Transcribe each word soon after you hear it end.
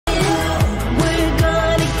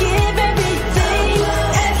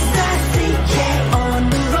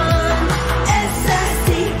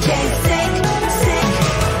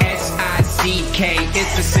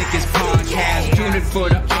for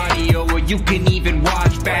the audio, or you can even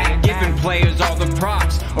watch back. Giving players all the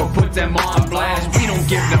props, or put them on blast. We don't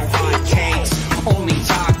give no hot takes, only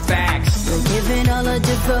talk facts. We're giving all our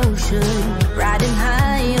devotion, riding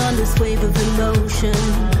high on this wave of emotion.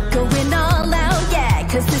 Going all out, yeah,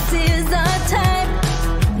 cause this is our time.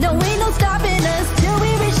 No, ain't no stopping us till we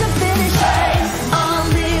reach the finish line.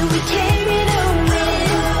 All in, we came here to win.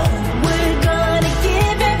 We're gonna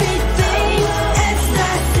give everything.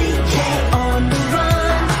 S-I-C-K on the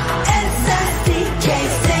run. S-I-C-K,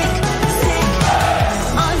 sick.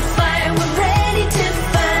 On fire, we're ready to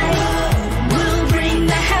fight. We'll bring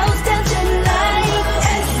the house down tonight.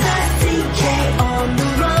 S-I-C-K on the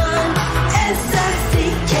run.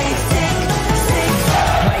 S-I-C-K, sick.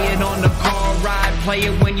 Play it on the car ride, play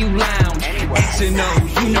it when you lounge. X and O,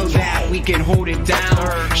 you know that we can hold it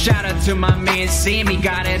down. Shout out to my man Sammy,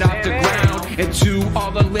 got it off the ground. And to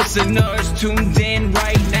all the listeners tuned in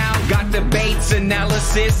right now, got debates,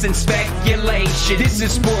 analysis, and speculation. This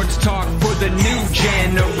is sports talk for the new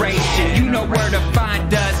generation. You know where to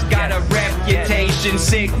find us, got a reputation.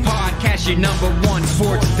 Sick podcast, your #1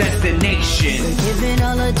 sports destination. We're giving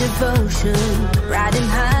all our devotion, riding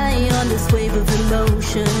high on this wave of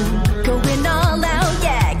emotion. Going all out,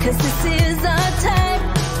 yeah, cause this is our time.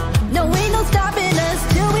 No, ain't no stopping us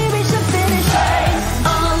till we reach the finish line.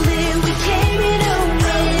 All in, we came here to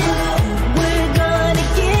win. We're gonna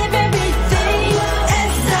give everything.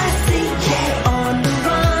 S-I-C-K on the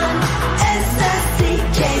run.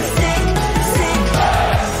 S-I-C-K, sick.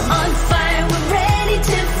 On fire, we're ready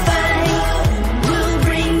to fight. We'll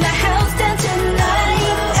bring the house down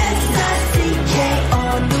tonight. S-I-C-K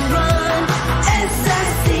on the run.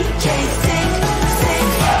 S-I-C-K, sick.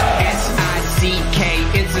 S-I-C-K,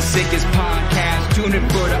 it's the sickest podcast. Tune in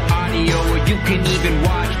for the audio, or you can even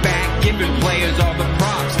watch back. Giving players all the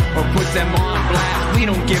props, or put them on blast. We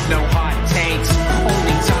don't give no hot takes,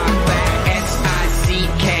 only talk back.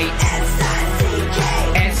 S-I-C-K, S-I-C-K,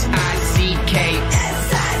 S-I-C-K,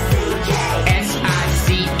 S-I-C-K,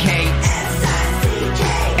 S-I-C-K,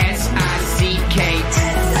 S-I-C-K, S-I-C-K.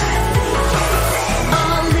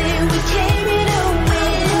 All in, we came here to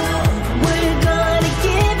win. We're gonna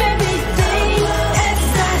give everything.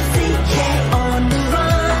 S-I-C-K on the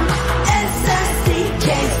run. S-I-C-K,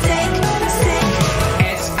 sick.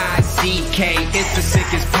 S-I-C-K, it's the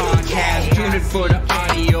sickest podcast. Tune in for the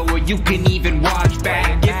audio, or you can even watch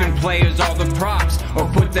back. Giving players all the props, or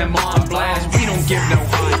put them on blast. We don't give no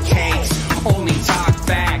hot takes, only talk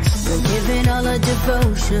facts. We're giving all our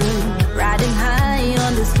devotion, riding high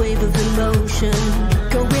on this wave of emotion.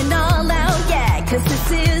 Going all out, yeah, cause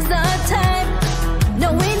this is our time.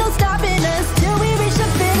 No, ain't no stopping us till we reach the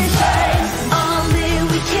finish line. All in,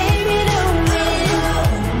 we came here to win.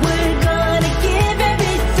 We're gonna give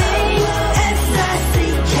everything.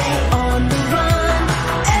 S-I-C-K on the run.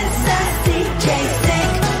 S-I-C-K, sick.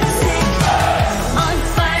 On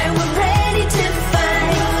fire, we're ready to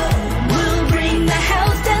fight. We'll bring the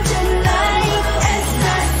house down tonight.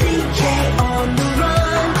 S-I-C-K on the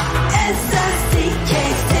run. S-I-C-K,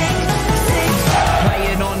 sick. Play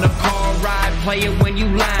it on the car ride, play it when you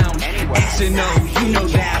lounge. X and O, you know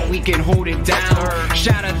that we can hold it down.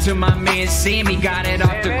 Shout out to my man Sammy, got it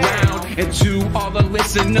off the ground. And to all the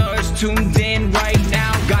listeners tuned in right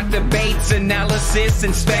now, got debates, analysis,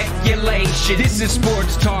 and speculation. This is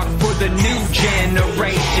sports talk for the new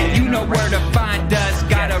generation. You know where to find us,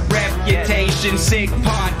 got a reputation. Sick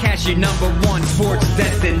podcast, your #1 sports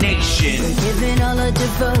destination. We're giving all our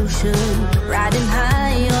devotion, riding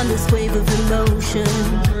high on this wave of emotion.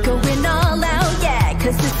 Going all out, yeah,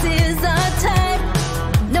 cause this is our time.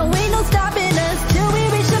 No, ain't no stopping us till we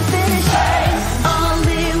reach the finish line. All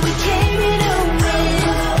in, we came here to win.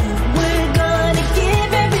 We're gonna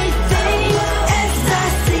give everything.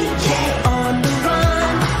 S-I-C-K on the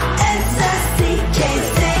run. S-I-C-K,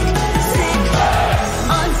 sick.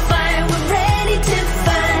 On fire, we're ready to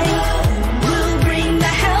fight. We'll bring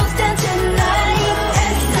the house down tonight.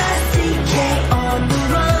 S-I-C-K on the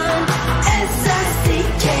run.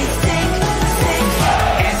 S-I-C-K, sick.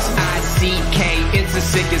 S-I-C-K, it's the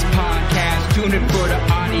sickest podcast. Tune in for the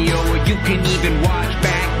audio, or you can even watch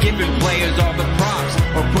back. Giving players all the props,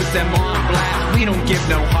 or put them on blast. We don't give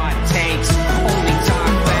no hot takes, only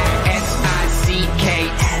talk back. S-I-C-K,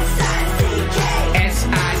 S-I-C-K,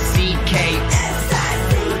 S-I-C-K,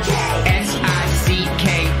 S-I-C-K, S-I-C-K,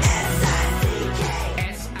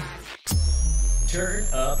 S-I-C-K. Turn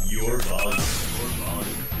up your volume.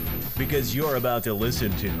 Because you're about to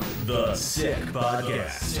listen to The Sick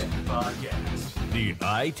Podcast. The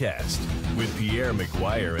Eye Test with Pierre,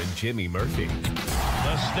 McGuire, and Jimmy Murphy.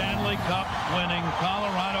 The Stanley Cup winning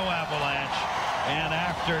Colorado Avalanche And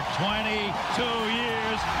after 22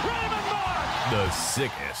 years, Raymond Mark! The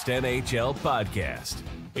sickest NHL podcast.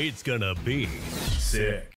 It's gonna be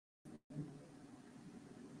sick.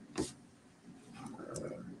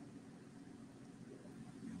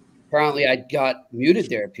 Apparently, I got muted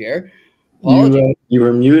there, Pierre. You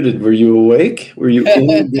were muted. Were you awake? Were you in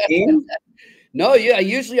the game? No, yeah.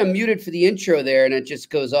 Usually I'm muted for the intro there, and it just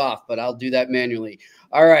goes off, but I'll do that manually.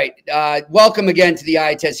 All right. Welcome again to the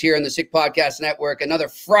Eye Test here on the Sick Podcast Network. Another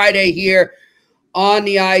Friday here on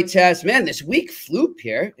the Eye Test. Man, this week flew,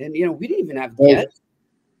 Pierre, and, we didn't even have yet.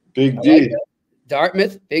 Big D.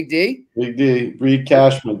 Dartmouth, Big D. Big D. Reed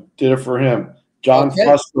Cashman did it for him. John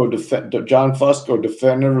Fusco,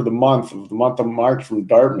 defender of the month of March from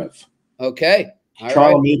Dartmouth. Okay.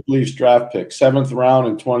 Toronto Maple Leafs draft pick, 7th round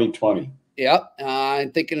in 2020. Yep.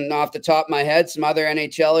 I'm thinking off the top of my head, some other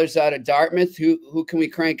NHLers out of Dartmouth. Who can we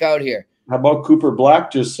crank out here? How about Cooper Black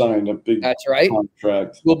just signed a big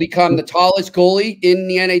contract? Will become the tallest goalie in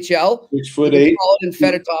the NHL. 6'8". And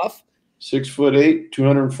Fedotov. 6'8",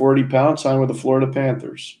 240 pounds, signed with the Florida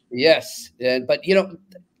Panthers. Yes. But,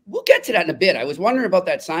 we'll get to that in a bit. I was wondering about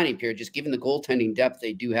that signing, Pierre, just given the goaltending depth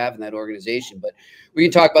they do have in that organization. But we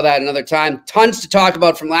can talk about that another time. Tons to talk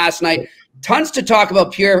about from last night. Tons to talk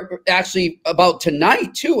about, Pierre, actually about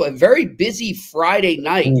tonight, too. A very busy Friday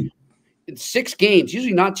night. It's 6 games.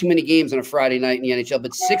 Usually not too many games on a Friday night in the NHL,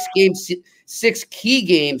 but 6 games, 6 key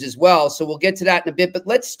games as well. So we'll get to that in a bit. But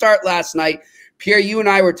let's start last night. Pierre, you and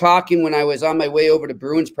I were talking when I was on my way over to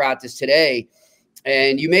Bruins practice today.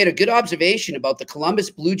 And you made a good observation about the Columbus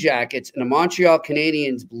Blue Jackets and the Montreal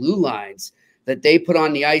Canadiens blue lines that they put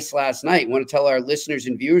on the ice last night. You want to tell our listeners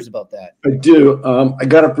and viewers about that? I do. I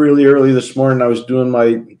got up really early this morning. I was doing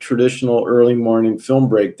my traditional early morning film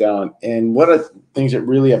breakdown. And one of the things that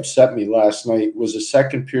really upset me last night was the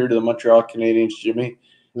second period of the Montreal Canadiens, Jimmy,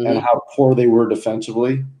 and how poor they were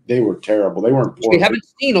defensively. They were terrible. They weren't poor. We haven't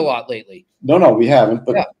seen a lot lately. No, we haven't.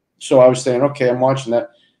 But So I was saying, okay, I'm watching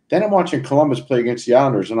that. Then I'm watching Columbus play against the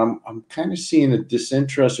Islanders, and I'm kind of seeing a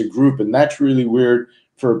disinterested group, and that's really weird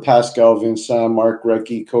for a Pascal Vincent, Mark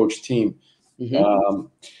Recchi coach team.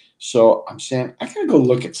 So I'm saying, I got to go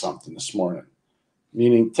look at something this morning,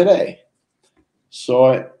 meaning today.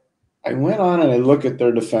 So I went on and I looked at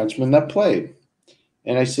their defensemen that played,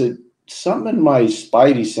 and I said, something in my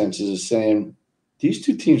spidey senses is saying, these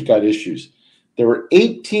two teams got issues. There were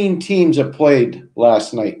 18 teams that played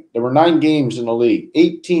last night. There were 9 games in the league.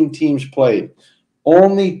 18 teams played.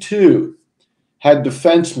 Only 2 had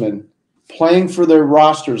defensemen playing for their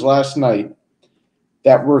rosters last night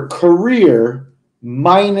that were career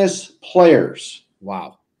minus players.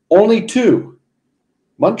 Wow. Only 2.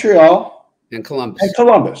 Montreal and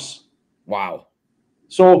Columbus. Wow.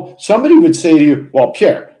 So somebody would say to you, well,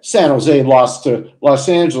 Pierre, San Jose lost to Los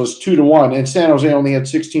Angeles 2-1, and San Jose only had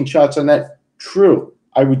 16 shots on net. True.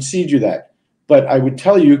 I would cede you that. But I would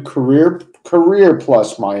tell you career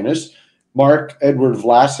plus minus. Mark-Edward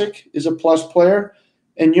Vlasic is a plus player,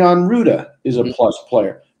 and Jan Ruda is a plus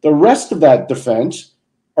player. The rest of that defense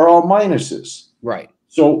are all minuses. Right.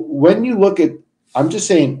 So when you look at, I'm just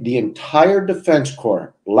saying, the entire defense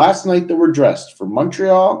core, last night that were dressed for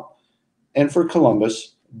Montreal and for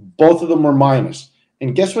Columbus, both of them were minus.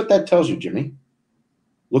 And guess what that tells you, Jimmy?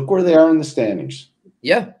 Look where they are in the standings.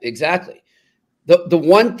 Yeah, exactly. The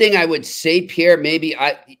one thing I would say, Pierre,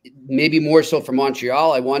 maybe more so for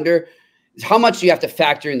Montreal, I wonder, is how much do you have to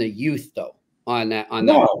factor in the youth, though, on that?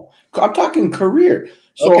 No, I'm talking career.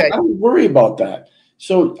 So I don't worry about that.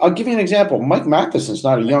 So I'll give you an example. Mike Matheson's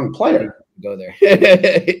not a young player. Go there.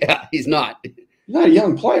 Yeah, he's not. He's not a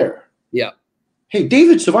young player. Yeah. Hey,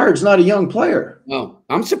 David Savard's not a young player. No,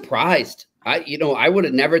 I'm surprised. I would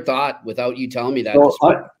have never thought without you telling me that.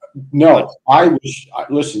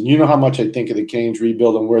 Listen, you know how much I think of the Canes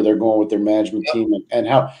rebuild and where they're going with their management team and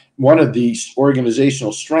how one of the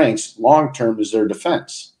organizational strengths long-term is their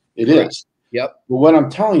defense. It is. Yep. But what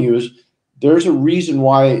I'm telling you is there's a reason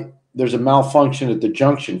why there's a malfunction at the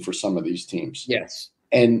junction for some of these teams. Yes.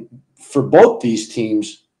 And for both these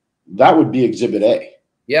teams, that would be Exhibit A.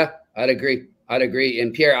 Yeah, I'd agree.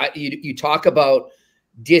 And Pierre, you talk about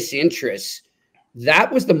disinterest.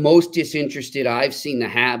 That was the most disinterested I've seen the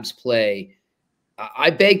Habs play. I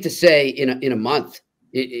beg to say in a month,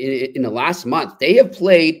 in the last month, they have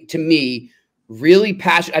played, to me, really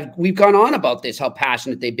passionate. We've gone on about this, how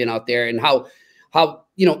passionate they've been out there and how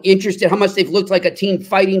interested, how much they've looked like a team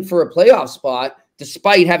fighting for a playoff spot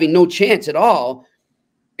despite having no chance at all.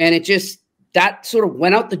 And that sort of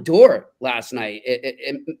went out the door last night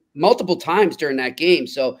multiple times during that game.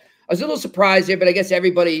 So was a little surprised there, but I guess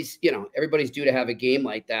everybody's due to have a game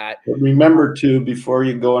like that. But remember, too, before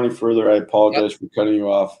you go any further, I apologize for cutting you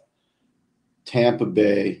off. Tampa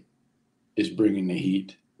Bay is bringing the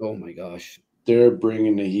heat. Oh, my gosh. They're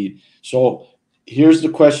bringing the heat. So here's the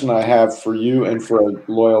question I have for you and for our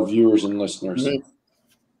loyal viewers and listeners. Mm-hmm.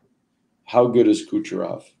 How good is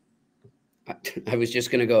Kucherov? I was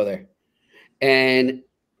just going to go there. And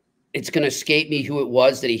it's going to escape me who it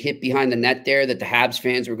was that he hit behind the net there that the Habs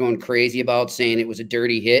fans were going crazy about, saying it was a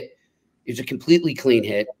dirty hit. It was a completely clean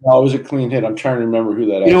hit. No, it was a clean hit. I'm trying to remember who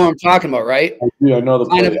that is. You know what I'm talking about, right? I do. I know the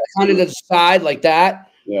play. Kind of to the side like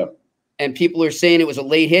that. Yeah. And people are saying it was a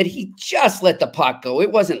late hit. He just let the puck go.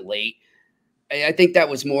 It wasn't late. I think that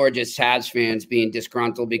was more just Habs fans being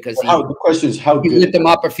disgruntled because the question is how he good lit them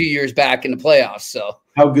up a few years back in the playoffs. So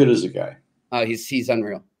how good is the guy? He's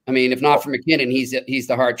unreal. I mean, if not for McKinnon, he's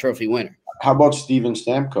the Hart Trophy winner. How about Steven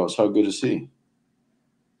Stamkos? How good is he?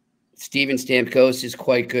 Steven Stamkos is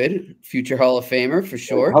quite good. Future Hall of Famer for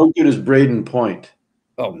sure. How good is Braden Point?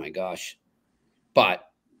 Oh my gosh. But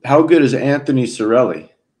how good is Anthony Cirelli?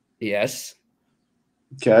 Yes.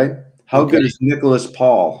 Okay. How good is Nicholas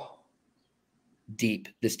Paul? Deep.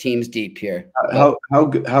 This team's deep here. How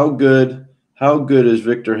good is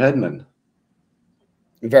Victor Hedman?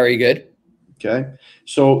 Very good. Okay.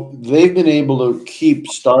 So they've been able to keep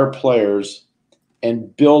star players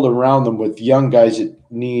and build around them with young guys that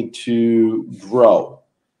need to grow.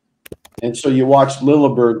 And so you watched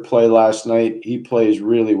Lilleberg play last night. He plays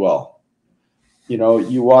really well. You know,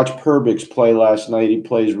 you watch Perbix play last night. He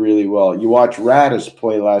plays really well. You watch Radis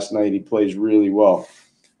play last night. He plays really well.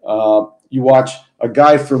 You watch a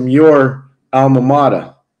guy from your alma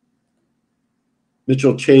mater,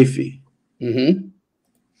 Mitchell Chafee. Mm-hmm.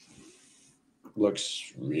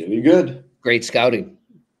 Looks really good. Great scouting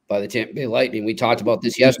by the Tampa Bay Lightning. We talked about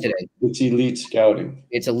this yesterday. It's elite scouting.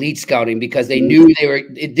 It's elite scouting because they knew they were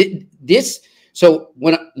this. So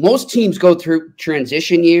when most teams go through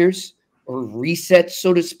transition years or resets,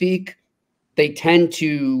 so to speak, they tend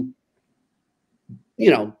to,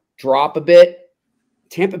 drop a bit.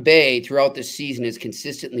 Tampa Bay throughout this season has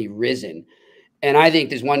consistently risen. And I think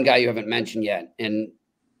there's one guy you haven't mentioned yet. And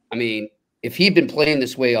I mean, if he'd been playing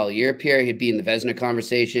this way all year, Pierre, he'd be in the Vezina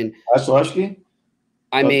conversation. Vasilevsky?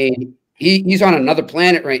 I mean, he's on another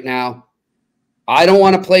planet right now. I don't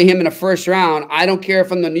want to play him in a first round. I don't care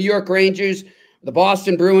if I'm the New York Rangers, the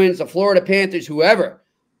Boston Bruins, the Florida Panthers, whoever.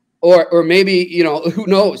 Or maybe, who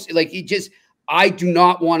knows? Like, I do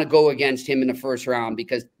not want to go against him in the first round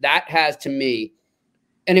because that has, to me,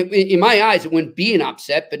 and in my eyes, it wouldn't be an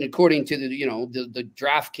upset, but according to the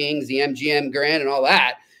DraftKings, the MGM Grand and all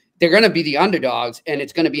that, they're going to be the underdogs, and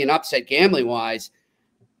it's going to be an upset gambling-wise.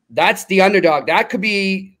 That's the underdog. That could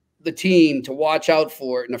be the team to watch out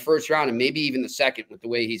for in the first round and maybe even the second with the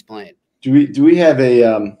way he's playing. Do we have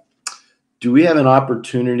an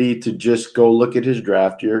opportunity to just go look at his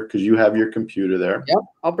draft year because you have your computer there? Yep,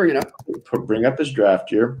 I'll bring it up. Bring up his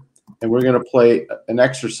draft year, and we're going to play an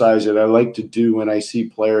exercise that I like to do when I see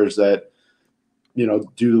players that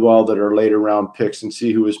do well that are later round picks and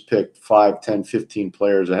see who was picked 5, 10, 15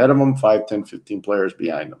 players ahead of them, 5, 10, 15 players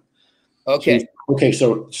behind them. Okay.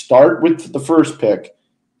 So start with the first pick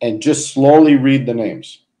and just slowly read the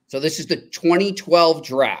names. So this is the 2012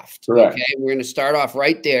 draft. Correct. Okay. We're going to start off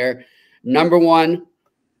right there. Number one,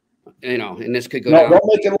 and this could go down. Don't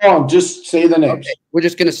make it long. Just say the names. Okay. We're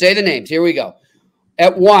just going to say the names. Here we go.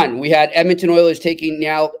 At 1, we had Edmonton Oilers taking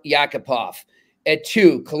Nail Yakupov. At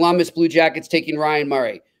 2, Columbus Blue Jackets taking Ryan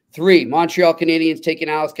Murray. 3, Montreal Canadiens taking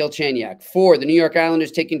Alex Galchenyuk. 4, the New York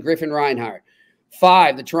Islanders taking Griffin Reinhart.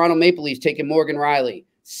 5, the Toronto Maple Leafs taking Morgan Riley.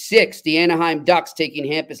 6, the Anaheim Ducks taking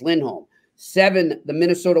Hampus Lindholm. 7, the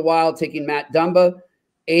Minnesota Wild taking Matt Dumba.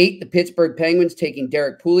 8, the Pittsburgh Penguins taking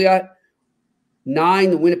Derek Pouliot. 9,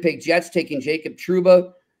 the Winnipeg Jets taking Jacob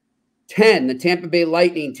Trouba. 10, the Tampa Bay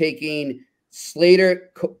Lightning taking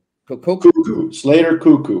Slater Cuckoo. Slater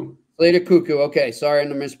Cuckoo. Okay, sorry on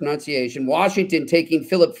the mispronunciation. Washington taking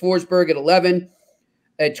Philip Forsberg at 11.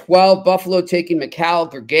 At 12, Buffalo taking Mikhail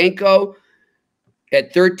Grigenko.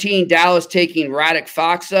 At 13, Dallas taking Radek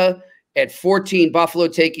Faksa. At 14, Buffalo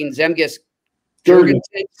taking Zemgus Girgensons.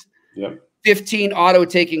 Yep. 15, Ottawa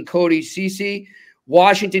taking Cody Ceci.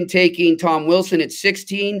 Washington taking Tom Wilson at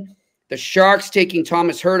 16. The Sharks taking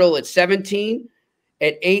Thomas Hertl at 17.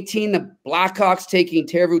 At 18, the Blackhawks taking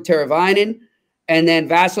Tervu Teravainen. And then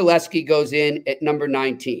Vasilevsky goes in at number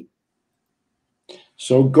 19.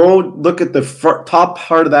 So go look at the top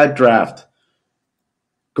part of that draft.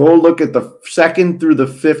 Go look at the 2nd through the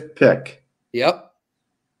 5th pick. Yep.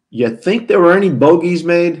 You think there were any bogeys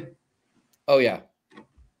made? Oh, yeah.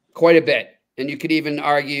 Quite a bit. And you could even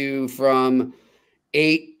argue from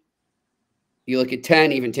 8. You look at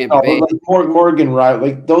 10, even Tampa Bay. Like Morgan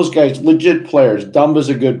Riley, like those guys, legit players. Dumba's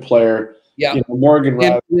a good player. Yeah. Morgan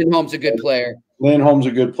Riley. Lindholm's a good player. Lindholm's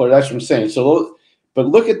a good player. That's what I'm saying. So, but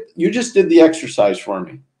look at, you just did the exercise for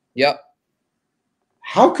me. Yep.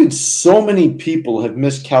 How could so many people have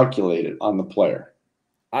miscalculated on the player?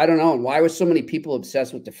 I don't know. Why were so many people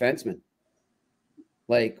obsessed with defensemen?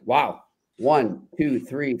 Like, wow. 1, 2,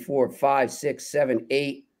 3, 4, 5, 6, 7,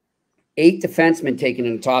 8. 8 defensemen taken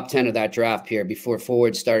in the top 10 of that draft, Pierre, before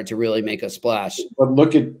forwards started to really make a splash. But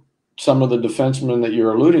look at some of the defensemen that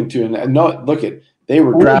you're alluding to, and no, look at, they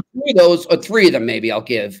were drafted. 3 of those, or 3 of them, maybe I'll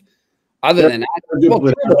give. Other than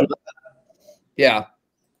that, yeah.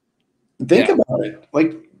 Think about it.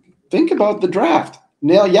 Like, think about the draft.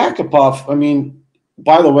 Nail Yakupov. I mean,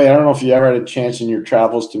 by the way, I don't know if you ever had a chance in your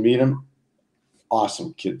travels to meet him.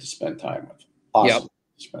 Awesome kid to spend time with. Awesome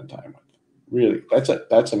to spend time with. Really, that's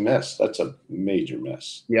a miss. That's a major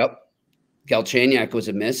miss. Yep. Galchenyuk was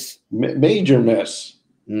a miss. Major miss.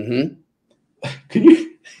 Mm-hmm. Can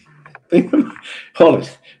you think of, hold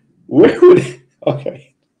it. Where would,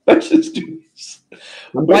 okay, let's just do this.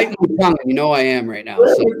 I'm biting my tongue, you know I am right now.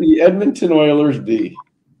 Where would the Edmonton Oilers be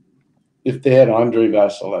if they had Andrei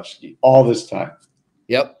Vasilevsky all this time?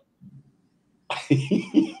 Yep.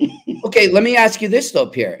 Okay, let me ask you this, though,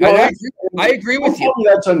 Pierre. No, I agree with you.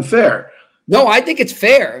 That's unfair. No, I think it's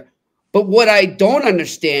fair. But what I don't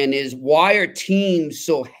understand is why are teams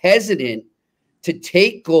so hesitant to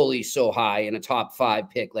take goalies so high in a top 5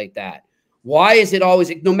 pick like that? Why is it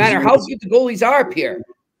always, no matter how good the goalies are, Pierre?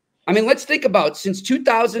 I mean, let's think about since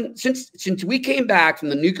 2000, since we came back from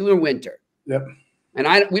the nuclear winter. Yep.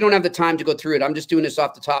 And we don't have the time to go through it. I'm just doing this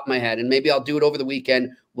off the top of my head, and maybe I'll do it over the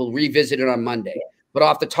weekend. We'll revisit it on Monday. But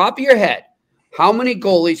off the top of your head, how many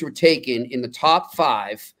goalies were taken in the top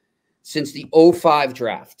 5 since the 05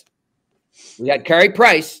 draft? We had Carey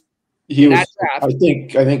Price. He was, I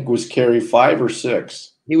think was Carey 5 or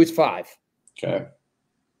 6. He was 5. Okay.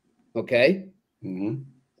 Okay. Mm-hmm.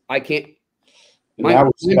 I can't. My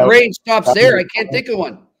brain stops there. I can't think of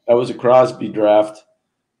one. That was a Crosby draft.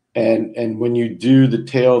 And when you do the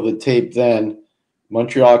tail of the tape, then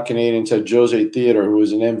Montreal Canadiens had Jose Theodore, who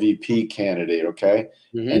was an MVP candidate. Okay.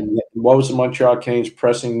 Mm-hmm. And what was the Montreal Canadiens'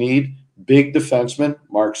 pressing need? Big defenseman.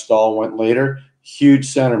 Mark Stahl went later. Huge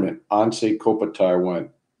centerman. Anse Kopitar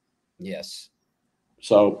went. Yes.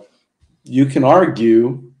 So you can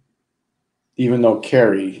argue, even though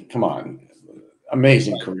Carey, come on,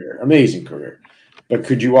 amazing career. But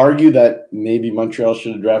could you argue that maybe Montreal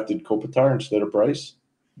should have drafted Kopitar instead of Price?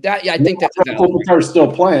 I think that's a valid argument. Kopitar's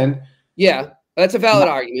still playing. Yeah, that's a valid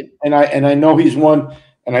argument. And I know he's one.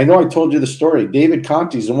 And I know I told you the story. David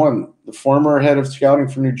Conti's the one, the former head of scouting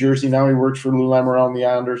for New Jersey. Now he works for Lou Lamoriello and the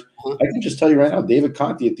Islanders. I can just tell you right now, David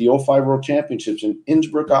Conti at the 05 World Championships in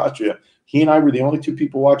Innsbruck, Austria, he and I were the only 2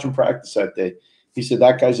 people watching practice that day. He said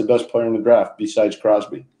that guy's the best player in the draft besides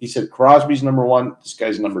Crosby. He said Crosby's number 1, this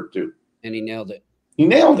guy's number 2. And he nailed it. He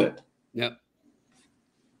nailed it. Yep.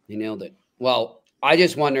 He nailed it. Well, I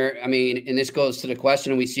just wonder, I mean, and this goes to the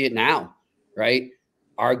question, and we see it now, right?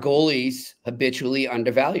 Are goalies habitually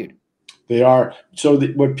undervalued? They are. So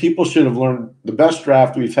what people should have learned, the best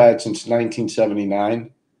draft we've had since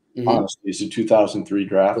 1979, honestly, is the 2003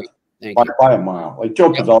 draft. By a mile. Like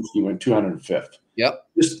Joe Pavelski went 205th. Yep.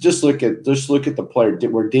 Just look at the player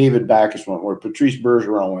where David Backes went, where Patrice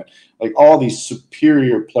Bergeron went, like all these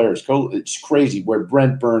superior players. It's crazy where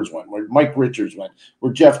Brent Burns went, where Mike Richards went,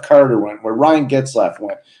 where Jeff Carter went, where Ryan Getzlaf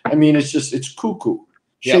went. I mean, it's cuckoo.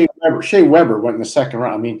 Yep. Shea Weber went in the 2nd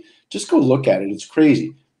round. I mean, just go look at it. It's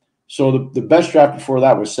crazy. So the best draft before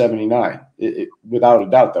that was 79. Without a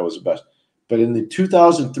doubt, that was the best. But in the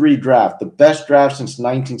 2003 draft, the best draft since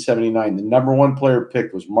 1979, the number 1 player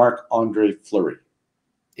picked was Marc-Andre Fleury.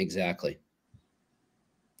 Exactly.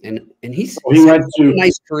 And he's went to a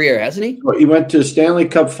nice career, hasn't he? He went to a Stanley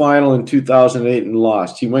Cup final in 2008 and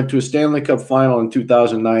lost. He went to a Stanley Cup final in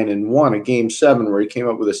 2009 and won a Game 7 where he came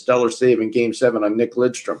up with a stellar save in Game 7 on Nick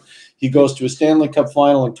Lidstrom. He goes to a Stanley Cup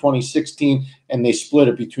final in 2016, and they split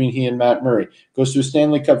it between he and Matt Murray. Goes to a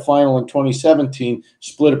Stanley Cup final in 2017,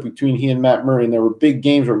 split it between he and Matt Murray. And there were big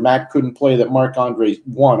games where Matt couldn't play that Marc-Andre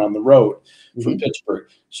won on the road from Pittsburgh.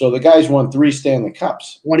 So the guys won 3 Stanley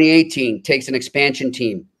Cups. 2018 takes an expansion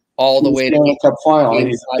team all the way to Stanley Cup final, and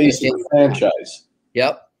he's facing the franchise.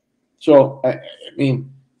 Yep. So, I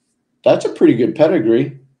mean, that's a pretty good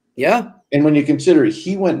pedigree. Yeah. And when you consider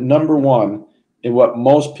he went number 1 in what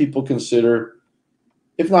most people consider,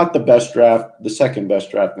 if not the best draft, the 2nd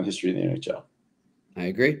best draft in the history of the NHL. I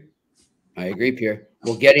agree, Pierre.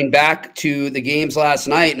 Well, getting back to the games last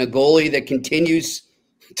night and a goalie that continues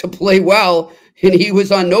to play well, and he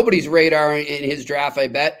was on nobody's radar in his draft, I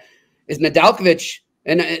bet, is Nedeljkovic.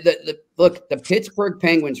 And look, the Pittsburgh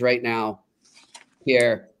Penguins right now,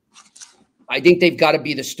 Pierre, I think they've got to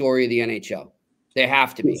be the story of the NHL. They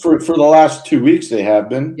have to be. For the last 2 weeks, they have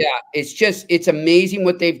been. Yeah, it's amazing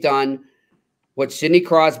what they've done, what Sidney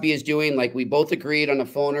Crosby is doing. Like we both agreed on the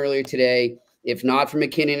phone earlier today, if not for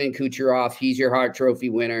McKinnon and Kucherov, he's your Hart Trophy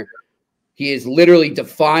winner. He is literally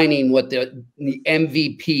defining what the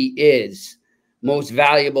MVP is, most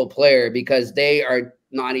valuable player, because they are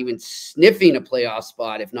not even sniffing a playoff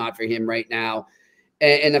spot if not for him right now.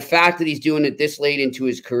 And the fact that he's doing it this late into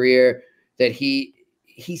his career, that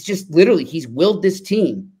he's just literally, he's willed this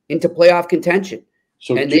team into playoff contention.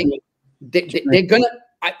 So and they're gonna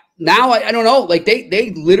I don't know, like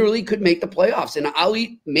they literally could make the playoffs, and I'll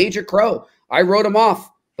eat Major Crow. I wrote him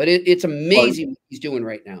off, but it's amazing what he's doing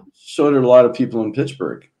right now. So did a lot of people in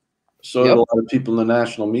Pittsburgh. So did a lot of people in the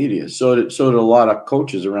national media. So did a lot of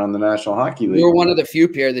coaches around the National Hockey League. We were one of the few,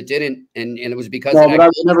 Pierre, that didn't, and it was because no, but I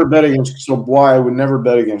would never bet against. So why I would never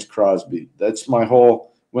bet against Crosby. That's my whole.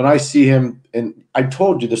 When I see him, and I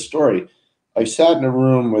told you the story. I sat in a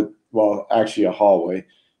room with, well, actually a hallway,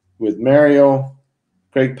 with Mario,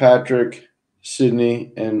 Craig Patrick,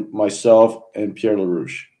 Sidney, and myself, and Pierre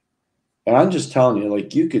LaRouche. And I'm just telling you,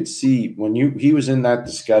 like, you could see when he was in that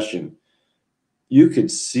discussion, you could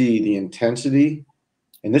see the intensity.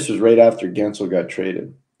 And this was right after Gensel got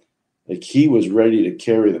traded. Like, he was ready to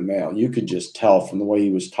carry the mail. You could just tell from the way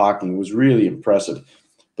he was talking. It was really impressive.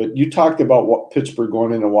 But you talked about what Pittsburgh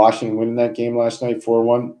going into Washington, winning that game last night,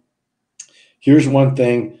 4-1. Here's one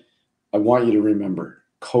thing I want you to remember.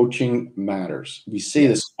 Coaching matters. We say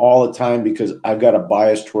this all the time because I've got a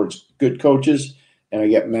bias towards good coaches, and I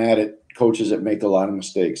get mad at coaches that make a lot of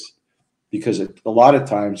mistakes, because a lot of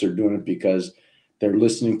times they're doing it because they're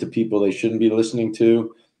listening to people they shouldn't be listening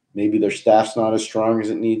to. Maybe their staff's not as strong as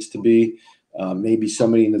it needs to be. Maybe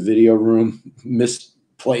somebody in the video room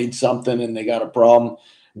misplayed something and they got a problem.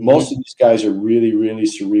 Most of these guys are really, really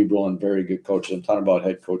cerebral and very good coaches. I'm talking about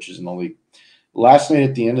head coaches in the league. Last night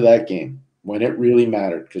at the end of that game, when it really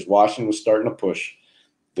mattered, because Washington was starting to push,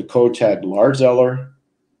 the coach had Lars Eller,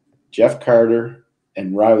 Jeff Carter,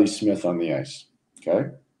 and Riley Smith on the ice.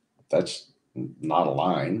 Okay? That's not a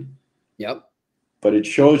line. Yep. But it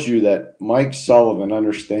shows you that Mike Sullivan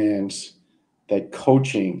understands that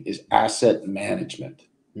coaching is asset management.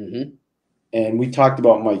 Mm-hmm. And we talked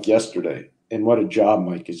about Mike yesterday and what a job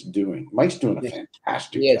Mike is doing. Mike's doing a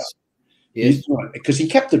fantastic job. He's doing it because he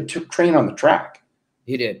kept the train on the track.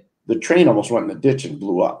 He did. The train almost went in the ditch and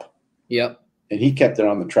blew up. Yep. And he kept it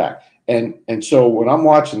on the track. And so when I'm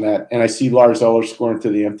watching that and I see Lars Eller scoring to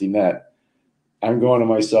the empty net, I'm going to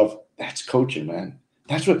myself, that's coaching, man.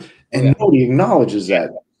 That's what – and nobody acknowledges that.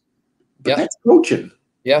 But that's coaching.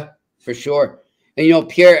 Yeah, for sure. And, you know,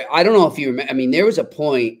 Pierre, I don't know if you remember – I mean, there was a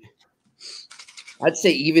point – I'd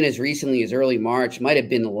say even as recently as early March, might have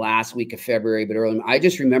been the last week of February, but early. I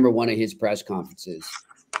just remember one of his press conferences,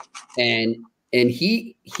 and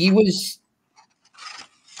he was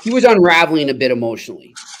unraveling a bit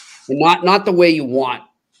emotionally, and not the way you want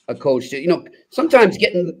a coach to. You know, sometimes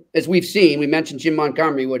getting, as we've seen, we mentioned Jim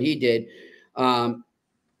Montgomery, what he did.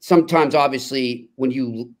 Sometimes, obviously, when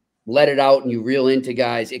you let it out and you reel into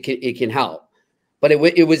guys, it can help, but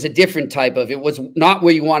it was a different type of. It was not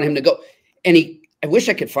where you want him to go, and I wish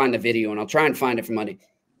I could find the video, and I'll try and find it for Monday.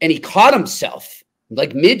 And he caught himself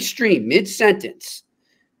like midstream, mid-sentence.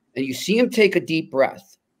 And you see him take a deep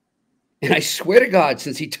breath. And I swear to God,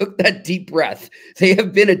 since he took that deep breath, they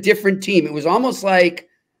have been a different team. It was almost like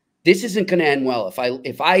this isn't going to end well.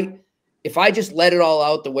 If I just let it all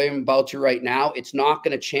out the way I'm about to right now, it's not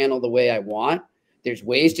going to channel the way I want. There's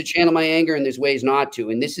ways to channel my anger, and there's ways not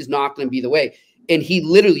to. And this is not going to be the way. And he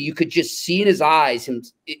literally, you could just see in his eyes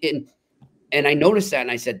and I noticed that,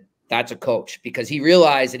 and I said, that's a coach, because he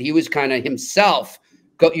realized that he was kind of himself.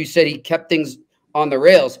 You said he kept things on the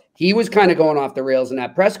rails. He was kind of going off the rails in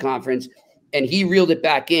that press conference, and he reeled it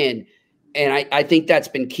back in. And I think that's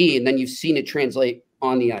been key. And then you've seen it translate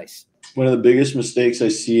on the ice. One of the biggest mistakes I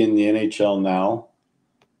see in the NHL now,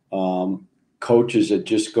 coaches that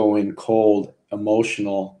just go in cold,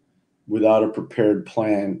 emotional, without a prepared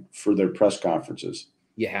plan for their press conferences.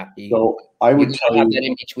 So I would tell you that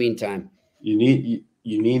in between time. You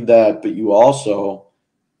need that, but you also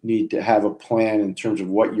need to have a plan in terms of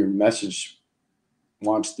what your message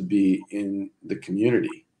wants to be in the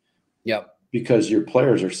community. Yep. Because your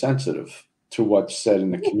players are sensitive to what's said in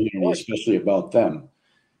the community, especially about them.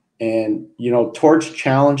 And, you know, Torch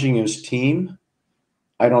challenging his team,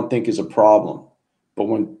 I don't think is a problem. But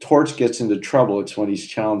when Torts gets into trouble, it's when he's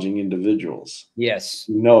challenging individuals. Yes.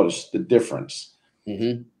 You notice the difference.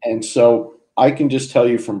 Mm-hmm. And so I can just tell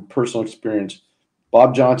you from personal experience,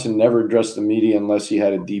 Bob Johnson never addressed the media unless he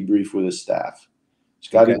had a debrief with his staff.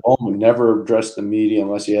 Scotty Bowman never addressed the media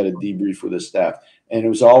unless he had a debrief with his staff. And it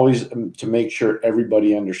was always to make sure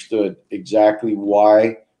everybody understood exactly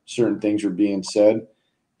why certain things were being said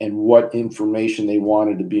and what information they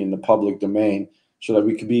wanted to be in the public domain so that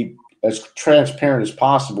we could be as transparent as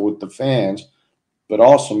possible with the fans, but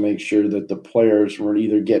also make sure that the players weren't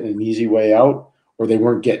either getting an easy way out or they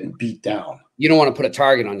weren't getting beat down. You don't want to put a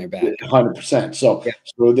target on their back. 100%. So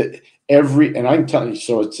that and I'm telling you,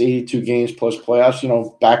 so it's 82 games plus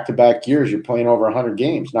playoffs, back-to-back years, you're playing over 100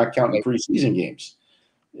 games, not counting preseason games.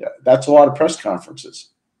 Yeah, that's a lot of press conferences.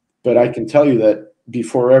 But I can tell you that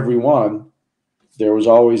before every one, there was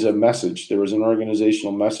always a message. There was an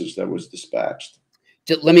organizational message that was dispatched.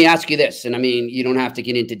 Let me ask you this, and I mean, you don't have to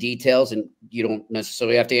get into details, and you don't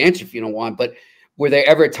necessarily have to answer if you don't want, but were there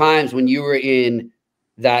ever times when you were in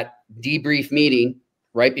that debrief meeting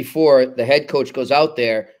right before the head coach goes out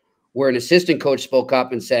there where an assistant coach spoke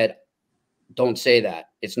up and said, don't say that,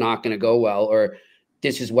 it's not going to go well, or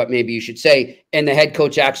this is what maybe you should say, and the head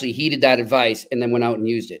coach actually heeded that advice and then went out and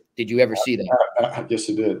used it? Did you ever see that? Yes,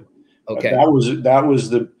 it did. Okay. That was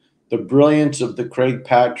the brilliance of the Craig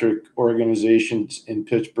Patrick organizations in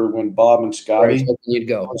Pittsburgh when Bob and Scotty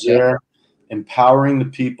was there, empowering the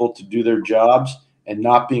people to do their jobs and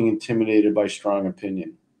not being intimidated by strong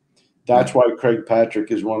opinion. That's why Craig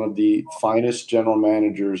Patrick is one of the finest general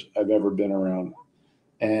managers I've ever been around.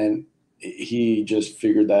 And he just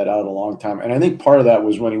figured that out a long time. And I think part of that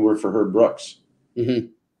was when he worked for Herb Brooks. Mm-hmm.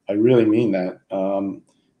 I really mean that.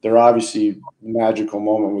 Their obviously magical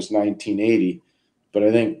moment was 1980, but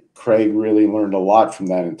I think Craig really learned a lot from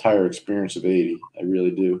that entire experience of 80. I really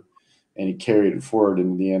do. And he carried it forward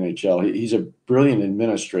into the NHL. He's a brilliant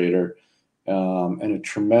administrator and a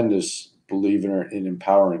tremendous believer in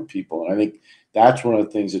empowering people. And I think that's one of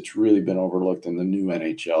the things that's really been overlooked in the new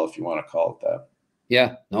NHL, if you want to call it that.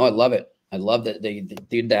 Yeah. No, I love it. I love that they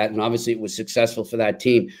did that. And obviously it was successful for that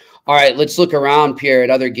team. All right, let's look around, Pierre, at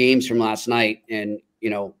other games from last night. And,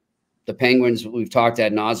 the Penguins we've talked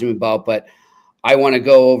ad nauseum about, but I want to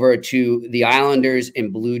go over to the Islanders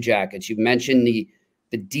and Blue Jackets. You mentioned the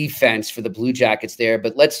defense for the Blue Jackets there,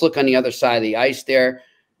 but let's look on the other side of the ice there.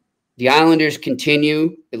 The Islanders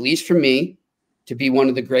continue, at least for me, to be one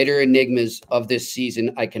of the greater enigmas of this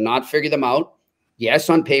season. I cannot figure them out. Yes,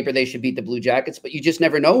 on paper, they should beat the Blue Jackets, but you just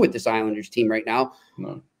never know with this Islanders team right now.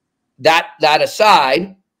 No. That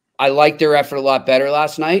aside, I liked their effort a lot better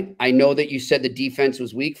last night. I know that you said the defense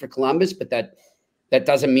was weak for Columbus, but that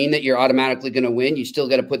doesn't mean that you're automatically going to win. You still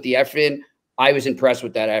got to put the effort in. I was impressed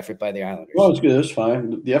with that effort by the Islanders. Well, it's good. It's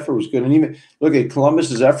fine. The effort was good. And even look at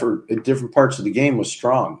Columbus's effort at different parts of the game was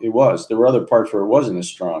strong. It was. There were other parts where it wasn't as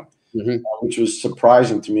strong, which was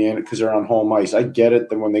surprising to me because they're on home ice. I get it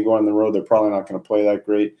that when they go on the road, they're probably not going to play that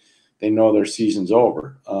great. They know their season's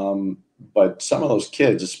over. But some of those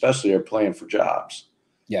kids especially are playing for jobs.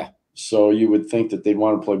 Yeah. So you would think that they'd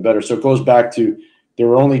want to play better. So it goes back to there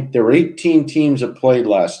were 18 teams that played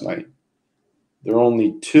last night. There are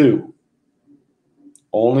only two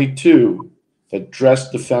that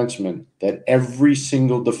dressed defensemen that every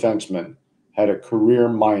single defenseman had a career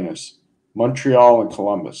minus. Montreal and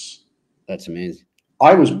Columbus. That's amazing.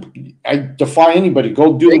 I defy anybody.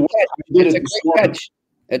 Go do it. It's a great catch.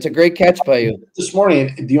 It's a great catch by you. This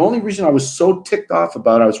morning, the only reason I was so ticked off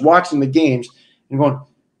about it, I was watching the games and going,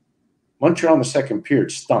 Montreal in the second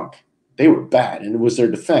period stunk. They were bad, and it was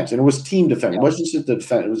their defense, and it was team defense. It wasn't just the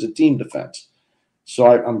defense; it was a team defense. So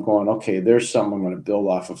I'm going, okay, there's something I'm going to build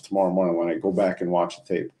off of tomorrow morning when I go back and watch the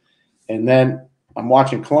tape. And then I'm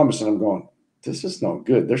watching Columbus, and I'm going, this is no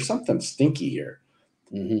good. There's something stinky here.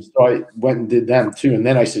 Mm-hmm. So I went and did them too, and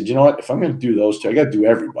then I said, you know what? If I'm going to do those two, I got to do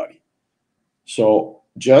everybody. So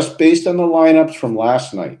just based on the lineups from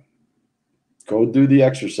last night, go do the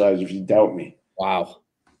exercise if you doubt me. Wow.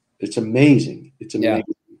 It's amazing. It's amazing.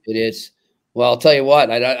 Yeah, it is. Well, I'll tell you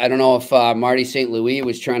what. I don't know if Marty St. Louis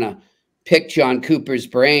was trying to pick John Cooper's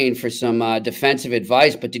brain for some defensive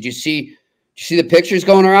advice, but did you see the pictures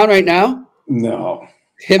going around right now? No.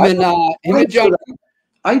 Him and John.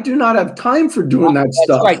 I do not have time for doing that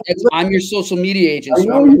stuff. Right. I'm your social media agent. I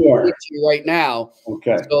know you are. Right now.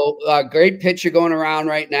 Okay. So great picture going around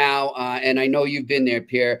right now, and I know you've been there,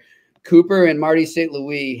 Pierre. Cooper and Marty St.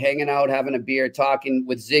 Louis hanging out, having a beer, talking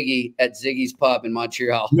with Ziggy at Ziggy's Pub in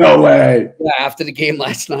Montreal. No way. Yeah, after the game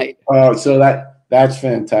last night. Oh, so that's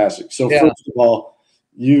fantastic. So first of all,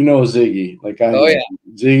 you know Ziggy. Like I know. Yeah.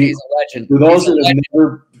 Ziggy. He's a legend. For those that have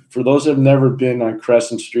never for those that have never been on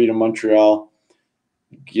Crescent Street in Montreal,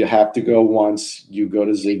 you have to go once. You go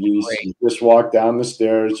to Ziggy's. You just walk down the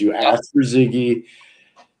stairs. You ask for Ziggy.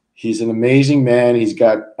 He's an amazing man. He's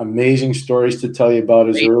got amazing stories to tell you about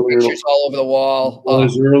his pictures all over the wall.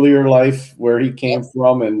 His earlier life, where he came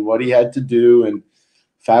from and what he had to do, and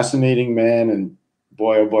fascinating man. And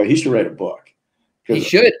boy, oh boy, he should write a book. He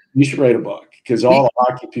should. You should write a book, because all the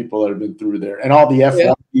hockey people that have been through there, and all the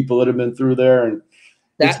F1 people that have been through there, and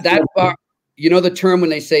that bar, you know the term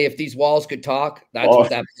when they say if these walls could talk, that's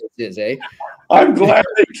what that is, eh? I'm glad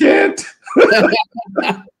they can't.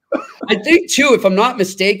 I think too, if I'm not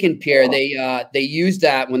mistaken, Pierre, they used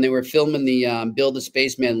that when they were filming the Build a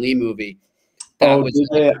Spaceman Lee movie. That was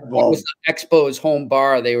it was the Expo's home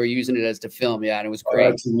bar. They were using it as the film, and it was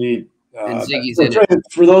great. That's neat. And Ziggy's in it.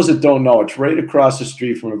 For those that don't know, it's right across the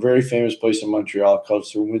street from a very famous place in Montreal called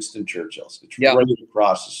Sir Winston Churchill's. It's right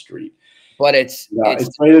across the street. But it's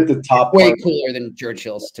right at the top. Way cooler than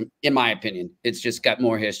Churchill's, in my opinion. It's just got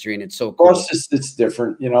more history, and it's so cool. Well, it's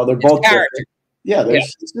different. You know, they're both different. Yeah,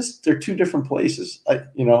 they're two different places.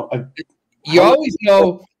 You always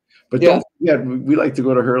know. But don't forget, we like to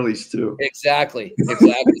go to Hurley's too. Exactly.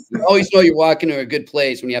 You always know you're walking to a good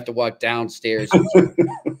place when you have to walk downstairs.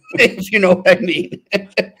 If you know what I mean.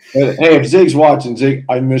 Hey, if Zig's watching, Zig,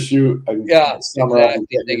 I miss you. Exactly.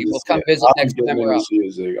 We'll come visit next time we're out. See you,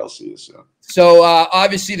 Zig. I'll see you soon. So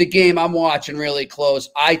obviously the game I'm watching really close.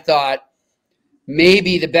 I thought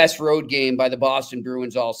maybe the best road game by the Boston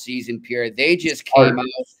Bruins all season, Pierre. They just came out.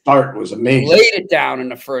 Start was amazing. Laid it down in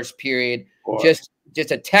the first period. Boy.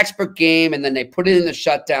 Just a textbook game, and then they put it in the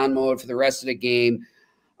shutdown mode for the rest of the game.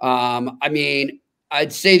 I mean,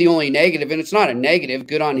 I'd say the only negative, and it's not a negative,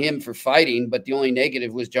 good on him for fighting, but the only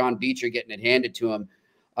negative was John Beecher getting it handed to him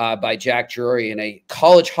by Jack Drury in a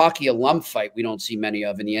college hockey alum fight we don't see many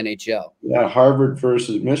of in the NHL. Yeah, Harvard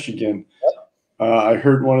versus Michigan. I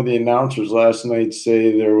heard one of the announcers last night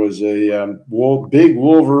say there was a big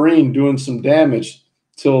Wolverine doing some damage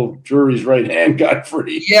till Drury's right hand got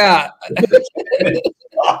free. Yeah.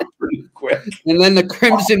 Pretty quick. And then the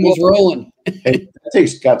Crimson was rolling. It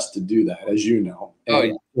takes guts to do that, as you know.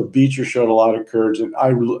 And Beecher showed a lot of courage, and I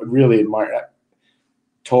really admire that.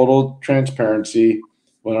 Total transparency.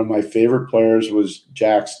 One of my favorite players was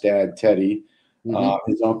Jack's dad, Teddy.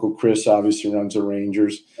 His uncle Chris obviously runs the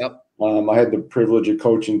Rangers. Yep. I had the privilege of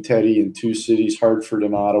coaching Teddy in two cities, Hartford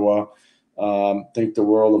and Ottawa. Think the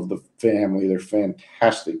world of the family. They're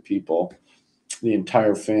fantastic people, the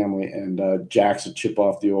entire family. And Jack's a chip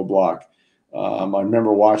off the old block. I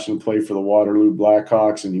remember watching him play for the Waterloo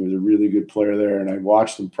Blackhawks, and he was a really good player there. And I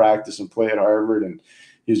watched him practice and play at Harvard, and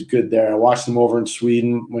he was good there. I watched him over in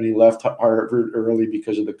Sweden when he left Harvard early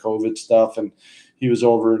because of the COVID stuff, and he was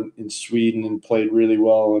over in Sweden and played really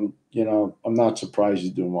well. And, you know, I'm not surprised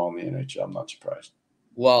he's doing well in the NHL. I'm not surprised.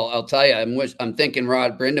 Well, I'll tell you, I'm thinking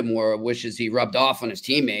Rod Brindamore wishes he rubbed off on his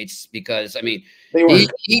teammates because, I mean,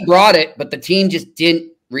 he brought it, but the team just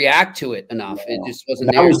didn't react to it enough. No. It just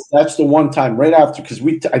wasn't there. That's the one time right after, because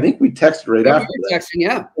I think we texted right after. We were texting,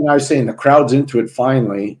 yeah. And I was saying the crowd's into it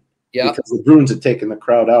finally. Yeah. Because the Bruins had taken the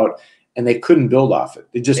crowd out, and they couldn't build off it.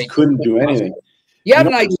 They just couldn't do anything. You have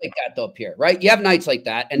nights like that, though, Pierre, right? You have nights like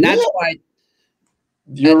that, and that's why.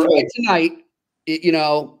 You're right. Tonight, you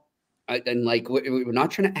know. And like, we're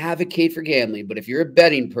not trying to advocate for gambling, but if you're a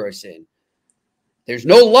betting person, there's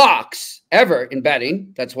no locks ever in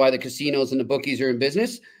betting. That's why the casinos and the bookies are in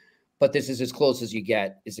business. But this is as close as you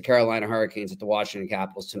get. Is the Carolina Hurricanes at the Washington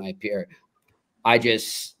Capitals tonight, Pierre? I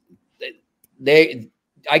can't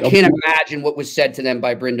imagine what was said to them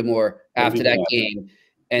by Brindamore after that game,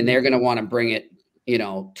 and they're going to want to bring it, you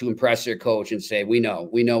know, to impress their coach and say, we know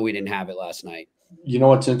we didn't have it last night. You know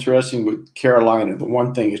what's interesting with Carolina? The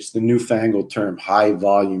one thing, it's the newfangled term,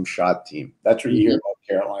 high-volume shot team. That's what you hear about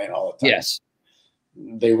Carolina all the time. Yes.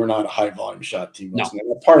 They were not a high-volume shot team. No.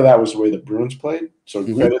 Part of that was the way the Bruins played. So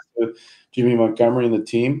credit to Jimmy Montgomery and the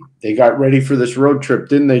team. They got ready for this road trip,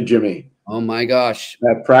 didn't they, Jimmy? Oh, my gosh.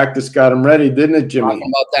 That practice got them ready, didn't it, Jimmy?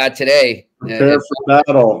 Talking about that today. Prepare for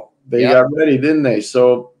battle. They got ready, didn't they?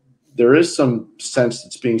 So there is some sense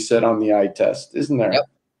that's being said on the eye test, isn't there? Yep.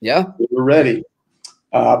 Yeah. They were ready.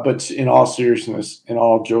 But in all seriousness, and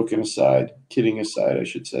all joking aside, kidding aside, I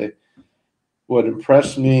should say, what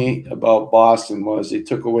impressed me about Boston was they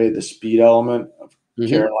took away the speed element of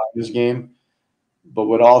Carolina's game. But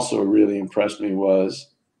what also really impressed me was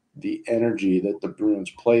the energy that the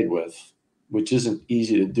Bruins played with, which isn't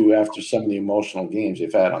easy to do after some of the emotional games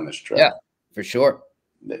they've had on this trip. Yeah, for sure.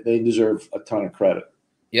 They deserve a ton of credit.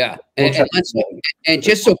 Yeah. And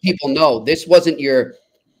just so people know, this wasn't your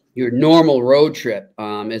your normal road trip,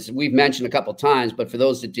 as we've mentioned a couple times, but for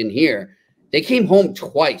those that didn't hear, they came home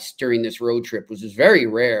twice during this road trip, which is very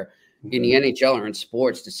rare in the NHL or in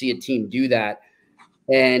sports to see a team do that.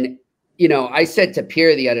 And, you know, I said to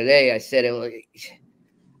Pierre the other day, I said,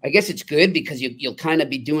 I guess it's good because you'll kind of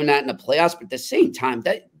be doing that in the playoffs, but at the same time,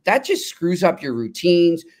 that just screws up your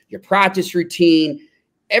routines, your practice routine.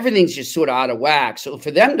 Everything's just sort of out of whack. So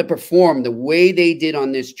for them to perform the way they did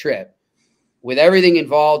on this trip, with everything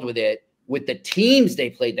involved with it, with the teams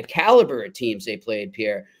they played, the caliber of teams they played,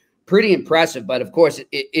 Pierre, pretty impressive. But of course,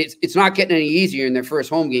 it's not getting any easier in their first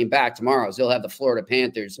home game back tomorrow. So they'll have the Florida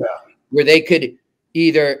Panthers, where they could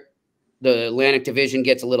either the Atlantic Division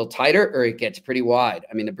gets a little tighter or it gets pretty wide.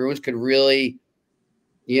 I mean, the Bruins could really,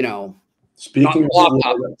 you know, speaking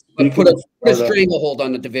of put a stranglehold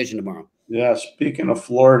on the division tomorrow. Yeah, speaking of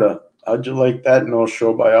Florida, how'd you like that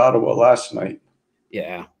no-show by Ottawa last night?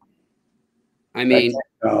 Yeah. I mean,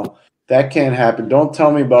 that can't happen. Don't tell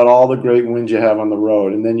me about all the great wins you have on the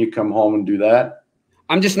road, and then you come home and do that.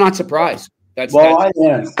 I'm just not surprised. I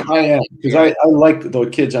am because I like the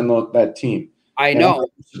kids on that team. I know.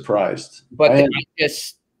 I'm surprised, but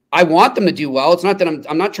I want them to do well. It's not that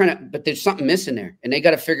I'm not trying to, but there's something missing there, and they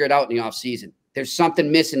got to figure it out in the offseason. There's something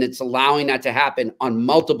missing that's allowing that to happen on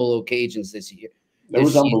multiple occasions this year. It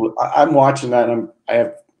was unbelievable. I'm watching that, and I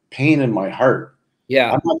have pain in my heart.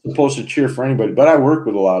 Yeah, I'm not supposed to cheer for anybody, but I work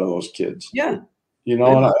with a lot of those kids. Yeah, you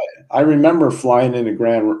know, and I remember flying into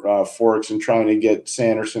Grand Forks and trying to get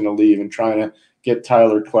Sanderson to leave and trying to get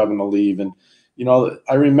Tyler Clevin to leave. And, you know,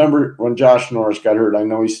 I remember when Josh Norris got hurt. I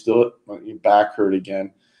know he's still back hurt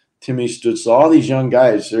again. Timmy Stutz, all these young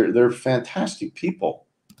guys, they're fantastic people.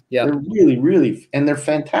 Yeah, they're really, really, and they're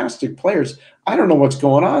fantastic players. I don't know what's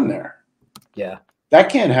going on there. Yeah. That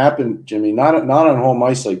can't happen, Jimmy. Not on home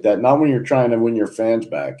ice like that. Not when you're trying to win your fans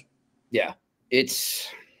back. Yeah,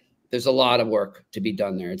 there's a lot of work to be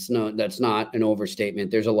done there. That's not an overstatement.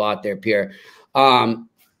 There's a lot there, Pierre.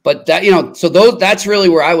 But that, you know, so that's really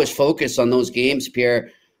where I was focused on those games,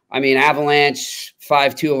 Pierre. I mean, Avalanche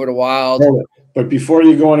 5-2 over the Wild. But before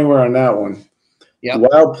you go anywhere on that one, the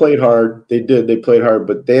Wild played hard. They did. They played hard,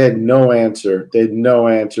 but they had no answer. They had no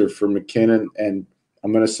answer for McKinnon and,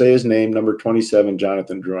 I'm going to say his name, number 27,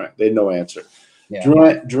 Jonathan Drouin. They had no answer. Yeah.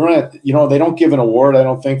 Drouin, you know, they don't give an award, I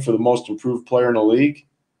don't think, for the most improved player in the league.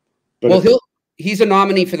 But he's a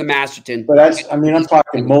nominee for the Masterton. But I'm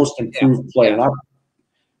talking most improved player, not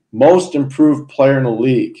most improved player in the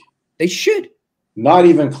league. They should. Not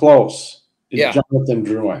even close. It's Jonathan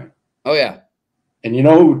Drouin. Oh, yeah. And you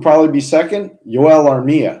know who would probably be second? Yoel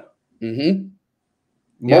Armia. Mm-hmm.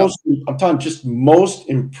 I'm talking just most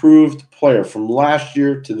improved player from last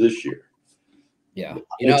year to this year. Yeah,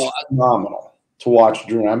 it's phenomenal to watch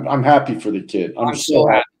Drew. I'm happy for the kid. I'm so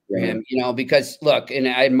happy for him. You know, because look, and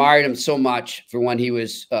I admired him so much for when he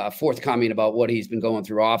was forthcoming about what he's been going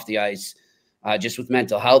through off the ice, just with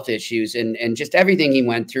mental health issues and just everything he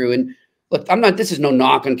went through. And look, this is no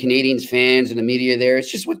knock on Canadians fans and the media there.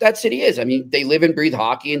 It's just what that city is. I mean, they live and breathe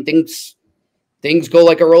hockey, and things go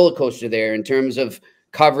like a roller coaster there in terms of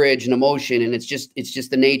coverage and emotion, and it's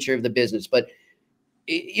just the nature of the business. But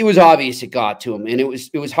it was obvious it got to him, and it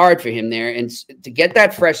was hard for him there, and to get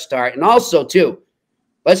that fresh start. And also too,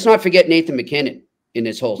 let's not forget Nathan McKinnon in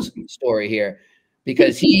this whole story here,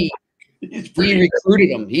 because he recruited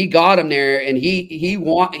him, he got him there, and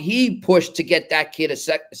he pushed to get that kid a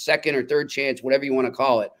second or third chance, whatever you want to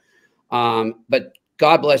call it. But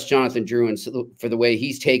God bless Jonathan Drouin for the way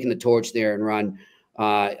he's taken the torch there and run.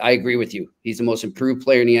 I agree with you. He's the most improved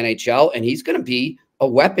player in the NHL, and he's going to be a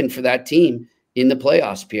weapon for that team in the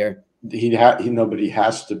playoffs, Pierre. But he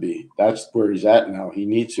has to be. That's where he's at now. He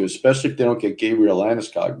needs to, especially if they don't get Gabriel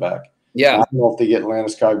Landeskog back. Yeah. I don't know if they get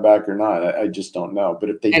Landeskog back or not. I just don't know. But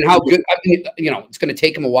if they how good, you know, it's going to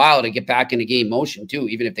take him a while to get back into game motion too,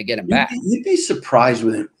 even if they get him back. You'd be surprised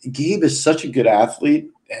with him. Gabe is such a good athlete,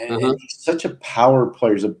 and he's such a power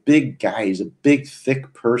player. He's a big guy. He's a big,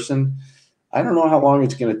 thick person. I don't know how long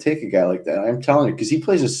it's going to take a guy like that. I'm telling you, because he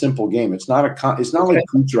plays a simple game. It's not like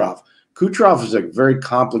Kucherov. Kucherov is a very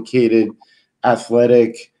complicated,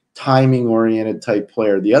 athletic, timing-oriented type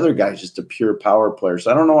player. The other guy's just a pure power player.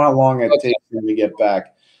 So I don't know how long it takes him to get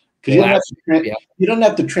back. Because you don't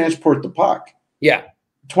have to transport the puck. Yeah.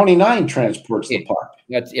 29 transports the puck.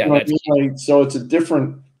 So it's a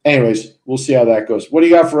different – anyways, we'll see how that goes. What do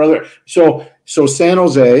you got for other – so San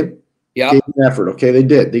Jose – gave an effort. Okay, they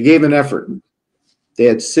did. They gave an effort. They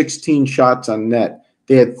had 16 shots on net.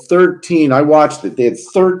 They had 13. I watched it. They had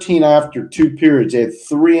 13 after 2 periods. They had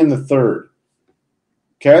 3 in the third.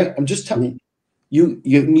 Okay, I'm just telling you. You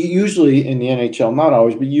usually in the NHL, not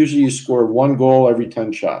always, but usually you score 1 goal every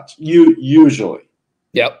 10 shots. Usually.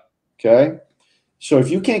 Yep. Okay. So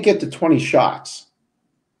if you can't get to 20 shots,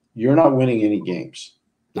 you're not winning any games.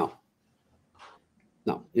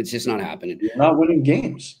 No, it's just not happening. You're not winning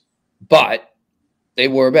games. But they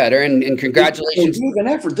were better, and congratulations. They're giving an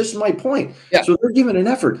effort. This is my point. Yeah. So they're giving an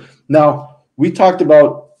effort. Now, we talked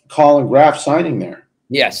about Colin Graff signing there.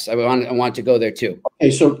 Yes, I want to go there too.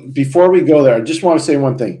 Okay, so before we go there, I just want to say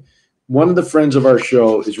one thing. One of the friends of our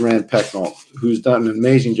show is Rand Pecknold, who's done an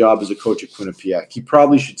amazing job as a coach at Quinnipiac. He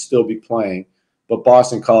probably should still be playing, but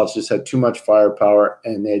Boston College just had too much firepower,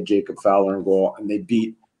 and they had Jacob Fowler in goal, and they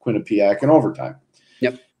beat Quinnipiac in overtime.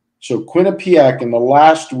 Yep. So Quinnipiac in the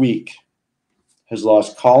last week has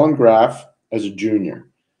lost Colin Graff as a junior.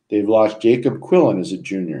 They've lost Jacob Quillen as a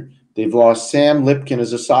junior. They've lost Sam Lipkin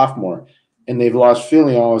as a sophomore. And they've lost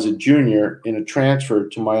Filion as a junior in a transfer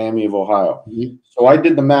to Miami of Ohio. Mm-hmm. So I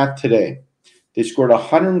did the math today. They scored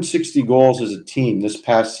 160 goals as a team this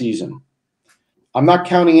past season. I'm not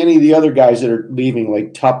counting any of the other guys that are leaving,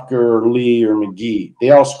 like Tupker or Lee or McGee. They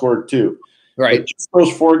all scored too. Right. But just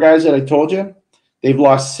those 4 guys that I told you, they've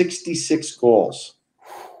lost 66 goals.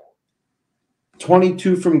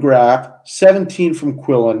 22 from Graff, 17 from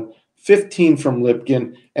Quillen, 15 from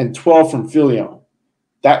Lipkin, and 12 from Filion.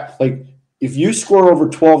 That, like, if you score over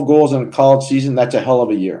 12 goals in a college season, that's a hell of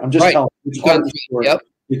a year. I'm just telling you, it's hard to score. Yep.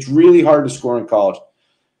 It's really hard to score in college.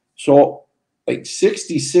 So, like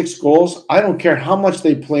 66 goals, I don't care how much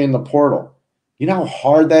they play in the portal. You know how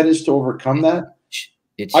hard that is to overcome that?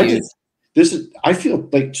 It's huge. I feel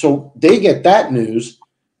like, so they get that news,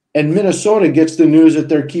 and Minnesota gets the news that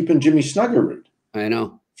they're keeping Jimmy Snuggerud. I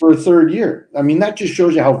know. For a 3rd year. I mean, that just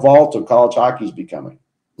shows you how volatile college hockey is becoming.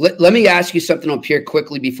 Let me ask you something on Pierre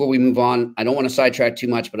quickly before we move on. I don't want to sidetrack too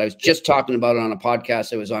much, but I was just talking about it on a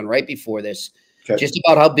podcast I was on right before this, just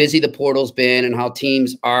about how busy the portal's been and how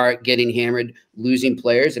teams are getting hammered, losing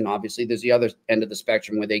players. And obviously there's the other end of the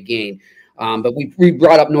spectrum where they gain. But we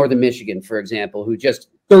brought up Northern Michigan, for example, who just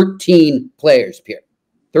 13 players, Pierre.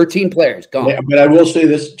 13 players gone. Yeah, but I will say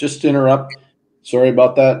this, just to interrupt. Sorry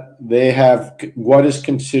about that. They have what is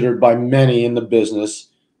considered by many in the business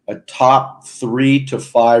a top 3 to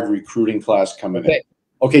 5 recruiting class coming in.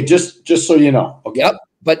 Okay, just so you know. Okay. Yep.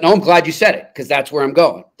 But no, I'm glad you said it because that's where I'm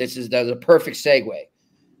going. That's a perfect segue.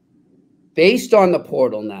 Based on the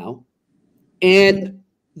portal now and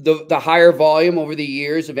the higher volume over the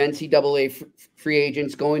years of NCAA free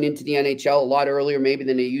agents going into the NHL a lot earlier maybe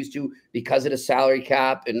than they used to because of the salary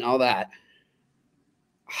cap and all that,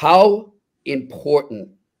 how important,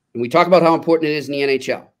 and we talk about how important it is in the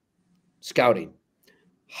NHL, scouting.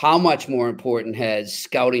 How much more important has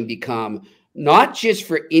scouting become, not just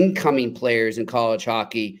for incoming players in college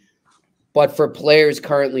hockey, but for players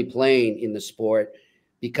currently playing in the sport,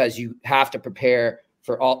 because you have to prepare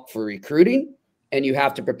for recruiting and you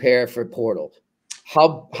have to prepare for portal.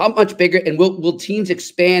 How much bigger, and will teams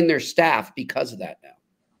expand their staff because of that now?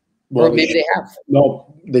 Well, or maybe they have.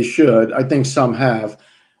 No, they should. I think some have.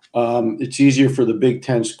 It's easier for the Big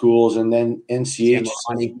Ten schools and then NCAA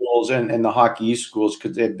schools and the Hockey East schools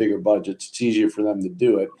because they have bigger budgets. It's easier for them to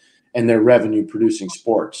do it, and they're revenue-producing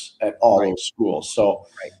sports at all those schools. So,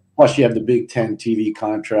 plus you have the Big Ten TV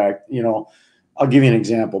contract. You know, I'll give you an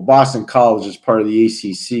example. Boston College is part of the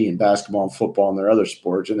ACC in basketball and football and their other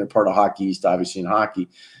sports, and they're part of Hockey East, obviously, in hockey.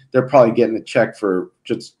 They're probably getting a check for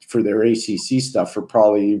their ACC stuff for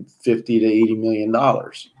probably $50 to $80 million.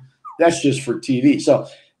 That's just for TV. So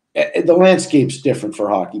the landscape's different for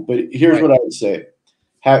hockey, but here's what I would say.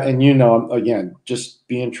 And again, just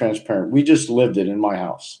being transparent, we just lived it in my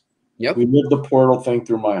house. Yep. We lived the portal thing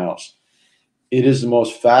through my house. It is the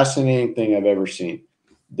most fascinating thing I've ever seen.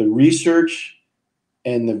 The research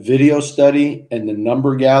and the video study and the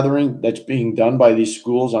number gathering that's being done by these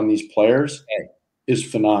schools on these players is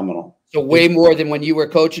phenomenal. So way more than when you were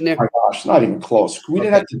coaching there? Oh my gosh, not even close. We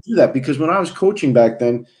didn't have to do that because when I was coaching back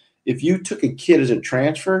then, if you took a kid as a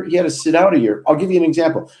transfer, he had to sit out a year. I'll give you an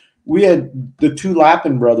example. We had the 2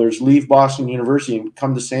 Lappin brothers leave Boston University and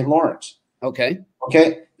come to St. Lawrence. Okay.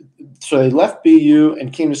 So they left BU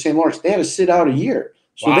and came to St. Lawrence. They had to sit out a year.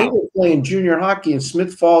 So they were playing junior hockey in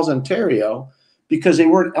Smith Falls, Ontario, because they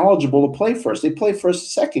weren't eligible to play for us. They played for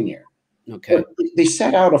us the 2nd year. Okay. But they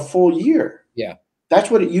sat out a full year. Yeah.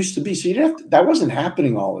 That's what it used to be. So you didn't have to, that wasn't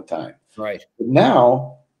happening all the time. Right. But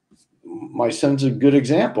now my son's a good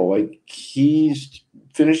example. Like, he's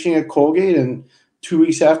finishing at Colgate, and 2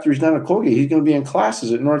 weeks after he's done at Colgate, he's going to be in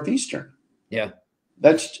classes at Northeastern. Yeah.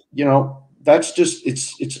 That's just,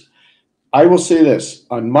 it's, I will say this,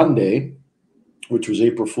 on Monday, which was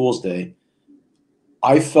April Fool's Day,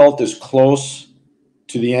 I felt as close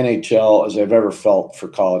to the NHL as I've ever felt for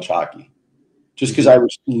college hockey, just because I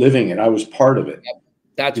was living it. I was part of it. Yep.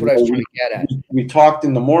 That's what I was trying to get at. We talked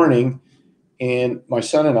in the morning, and my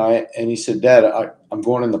son and I, and he said, Dad, I'm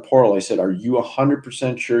going in the portal. I said, are you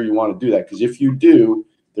 100% sure you want to do that? Because if you do,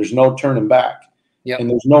 there's no turning back. Yep. And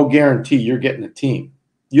there's no guarantee you're getting a team.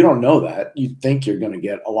 You don't know that. You think you're going to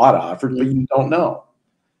get a lot of offers, but you don't know.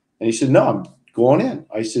 And he said, no, I'm going in.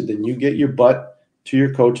 I said, then you get your butt to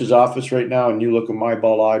your coach's office right now and you look at my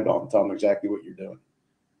ball eyeball and tell him exactly what you're doing.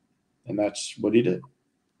 And that's what he did.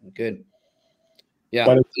 Good. Yeah.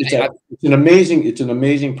 But it's an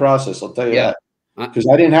amazing process. I'll tell you that. Because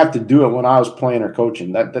I didn't have to do it when I was playing or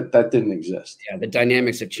coaching. That didn't exist. Yeah, the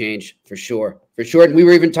dynamics have changed for sure. For sure. And we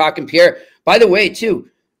were even talking, Pierre, by the way, too,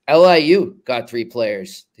 LIU got 3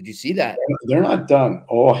 players. Did you see that? They're not done.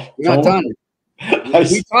 Oh, they're not done.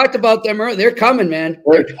 We talked about them earlier. They're coming, man.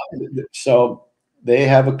 They're coming. So they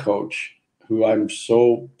have a coach who I'm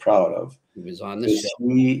so proud of. He was on the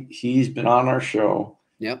show. He's been on our show.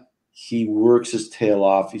 Yep. He works his tail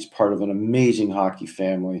off. He's part of an amazing hockey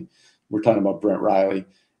family. We're talking about Brent Riley.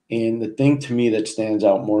 And the thing to me that stands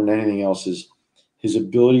out more than anything else is his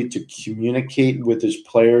ability to communicate with his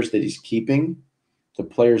players that he's keeping, the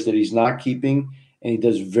players that he's not keeping, and he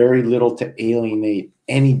does very little to alienate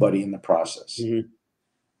anybody in the process. Mm-hmm.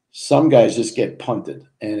 Some guys just get punted,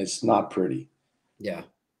 and it's not pretty. Yeah.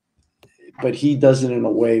 But he does it in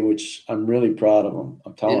a way which I'm really proud of him.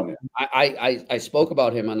 I'm telling you. I spoke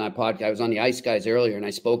about him on that podcast. I was on the Ice Guys earlier, and I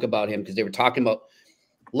spoke about him because they were talking about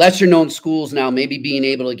lesser-known schools now maybe being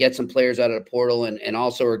able to get some players out of the portal and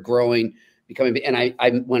also are growing, becoming – and I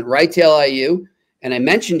went right to LIU, and I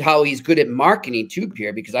mentioned how he's good at marketing too,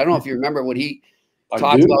 Pierre, because I don't know if you remember what he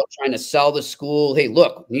talked about trying to sell the school. Hey,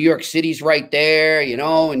 look, New York City's right there, you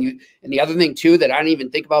know, and the other thing too that I didn't even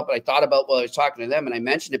think about, but I thought about while I was talking to them, and I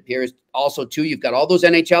mentioned it, Pierre, is also too, you've got all those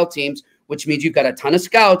NHL teams, which means you've got a ton of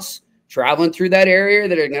scouts traveling through that area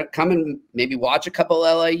that are going to come and maybe watch a couple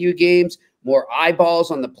of LIU games, more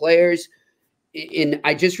eyeballs on the players. And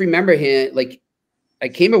I just remember him, like, I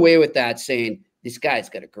came away with that saying, this guy's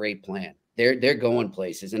got a great plan. They're going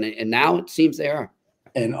places, and now it seems they are.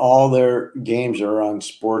 And all their games are on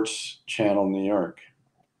Sports Channel New York.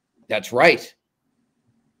 That's right.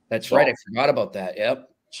 That's right. I forgot about that. Yep.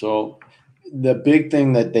 So the big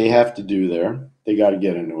thing that they have to do there, they got to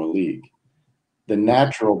get into a league. The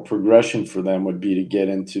natural progression for them would be to get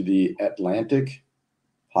into the Atlantic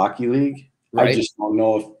Hockey League. Right. I just don't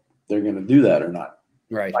know if they're going to do that or not.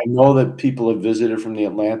 Right. I know that people have visited from the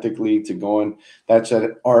Atlantic League to go in. That's at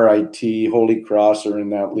RIT, Holy Cross are in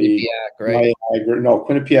that league. Quinnipiac, right? No,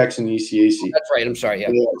 Quinnipiac's in the ECAC. That's right. I'm sorry. Yeah.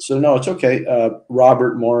 So no, it's okay.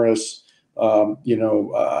 Robert Morris,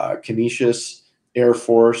 Canisius, Air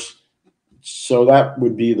Force. So that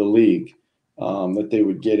would be the league that they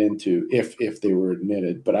would get into if they were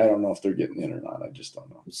admitted. But I don't know if they're getting in or not. I just don't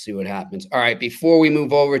know. Let's see what happens. All right. Before we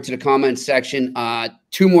move over to the comments section,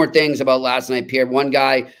 2 more things about last night, Pierre. One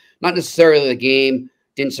guy, not necessarily the game,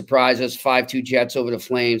 didn't surprise us, 5-2 Jets over the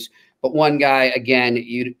Flames. But one guy, again,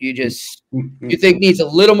 you think needs a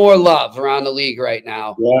little more love around the league right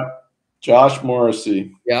now. Yeah. Josh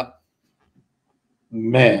Morrissey. Yep.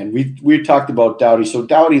 Man, we talked about Doughty. So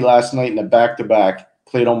Doughty last night in a back-to-back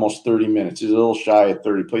played almost 30 minutes. He's a little shy at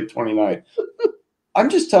 30, played 29. I'm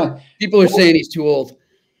just telling – people are saying he's too old.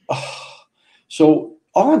 So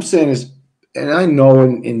all I'm saying is, and I know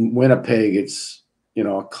in Winnipeg it's,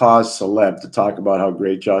 a cause celeb to talk about how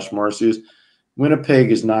great Josh Morrissey is.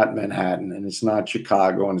 Winnipeg is not Manhattan, and it's not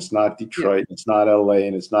Chicago, and it's not Detroit, and it's not LA,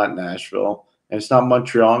 and it's not Nashville, and it's not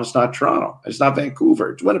Montreal, and it's not Toronto. It's not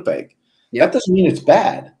Vancouver. It's Winnipeg. Yep. That doesn't mean it's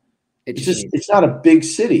bad. It's not a big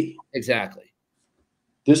city. Exactly.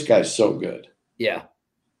 This guy's so good. Yeah.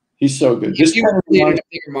 He's so good. If you were in a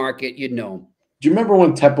bigger market, you'd know him. Do you remember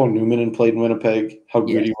when Teppo Newman played in Winnipeg? How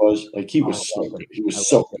good he was? Like, he was so good. He was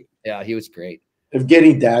so good. Yeah, he was great.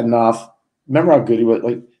 Evgeny Dadonov. Remember how good he was?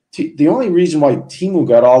 Like, the only reason why Timu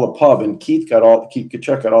got all the pub and Keith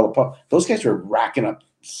Kachuk got all the pub, those guys were racking up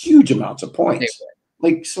huge amounts of points.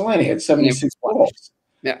 Like, Solani had 76 goals.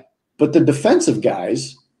 Yeah. But the defensive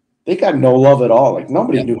guys, they got no love at all. Like,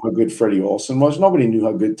 nobody knew how good Freddie Olsen was. Nobody knew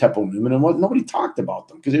how good Teppo Newman was. Nobody talked about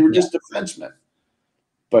them because they were just defensemen.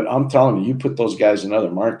 But I'm telling you put those guys in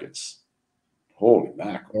other markets. Holy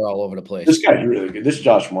mackerel. They're all over the place. This guy's really good. This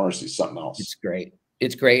Josh Morrissey is something else. It's great.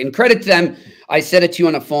 It's great. And credit to them. I said it to you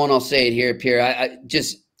on the phone. I'll say it here, Pierre.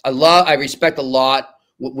 I respect a lot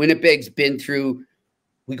what Winnipeg's been through.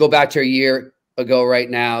 We go back to a year ago right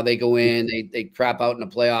now. They go in, they crap out in the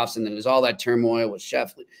playoffs, and then there's all that turmoil with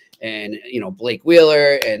Sheffley and Blake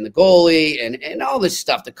Wheeler and the goalie and all this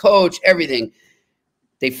stuff, the coach, everything.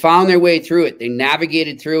 they found their way through it. They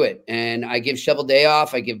navigated through it. And I give Shovel day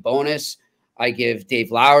off. I give bonus. I give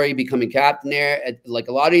Dave Lowry becoming captain there. Like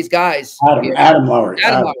a lot of these guys. Adam Lowry.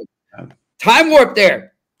 Time warp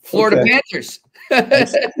there. Florida Panthers.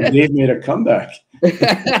 Dave made a comeback.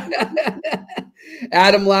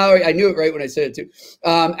 Adam Lowry. I knew it right when I said it too.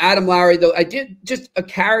 Adam Lowry, though, I did just a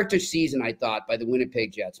character season, I thought, by the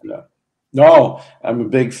Winnipeg Jets. Yeah. No, I'm a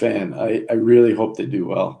big fan. I really hope they do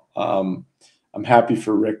well. I'm happy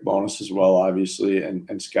for Rick Bowness as well, obviously,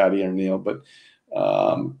 and Scotty O'Neill. But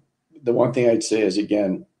the one thing I'd say is,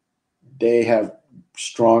 again, they have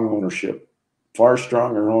strong ownership, far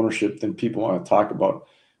stronger ownership than people want to talk about.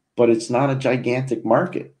 But it's not a gigantic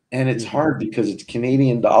market. And it's hard because it's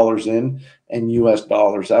Canadian dollars in and U.S.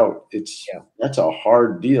 dollars out. That's a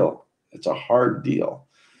hard deal. It's a hard deal.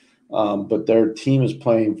 But their team is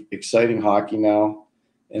playing exciting hockey now,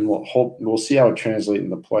 and we'll see how it translates in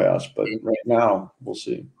the playoffs. But right now, we'll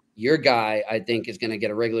see. Your guy, I think, is going to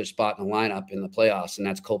get a regular spot in the lineup in the playoffs, and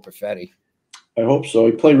that's Cole Perfetti. I hope so.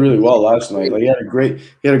 He played really well last night. Like, he had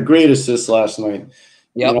a great assist last night.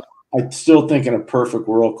 Yep. You know, I still think in a perfect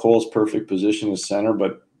world, Cole's perfect position is center,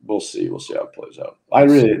 but we'll see. We'll see how it plays out. I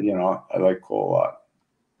really, I like Cole a lot.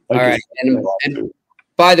 All right. And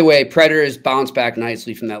by the way, Predators bounced back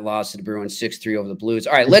nicely from that loss to the Bruins 6-3 over the Blues.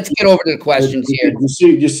 All right, let's get over to the questions here.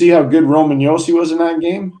 You see how good Roman Josi was in that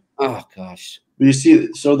game? Oh, gosh. But you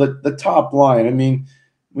see, so the top line, I mean,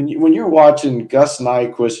 when you're watching Gus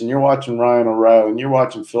Nyquist and you're watching Ryan O'Reilly and you're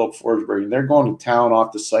watching Philip Forsberg, and they're going to town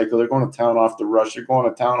off the cycle, they're going to town off the rush, they're going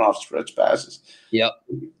to town off stretch passes. Yep.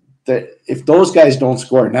 That if those guys don't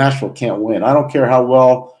score, Nashville can't win. I don't care how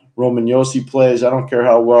well Roman Josi plays. I don't care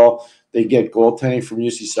how well they get goaltending from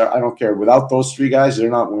UC. I don't care. Without those three guys, they're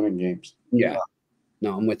not winning games. Yeah.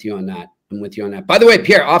 No, I'm with you on that. By the way,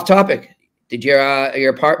 Pierre, off topic. Did your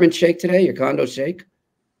apartment shake today? Your condo shake?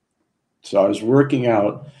 So I was working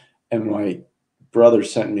out, and my brother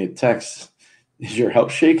sent me a text. Is your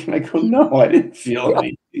house shaking? I go, no, I didn't feel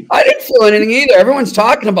anything. I didn't feel anything either. Everyone's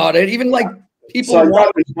talking about it. Even like people. So I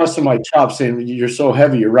thought he was busting my chops, saying, you're so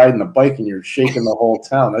heavy, you're riding the bike and you're shaking the whole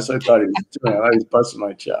town. That's what I thought he was doing. I thought he was busting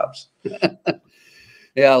my chops.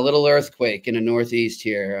 Yeah, a little earthquake in the Northeast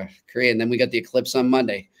here, Korea. And then we got the eclipse on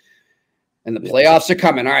Monday. And the playoffs are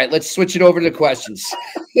coming. All right, let's switch it over to the questions.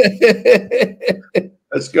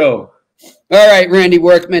 Let's go. All right, Randy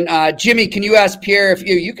Workman. Jimmy, can you ask Pierre if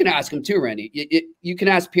you can ask him too, Randy. You can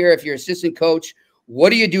ask Pierre if you're assistant coach. What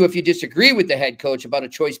do you do if you disagree with the head coach about a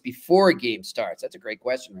choice before a game starts? That's a great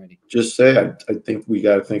question, Randy. Just say, I think we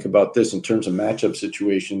got to think about this in terms of matchup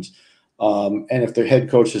situations. And if the head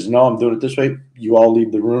coach says, no, I'm doing it this way, you all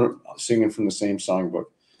leave the room singing from the same songbook.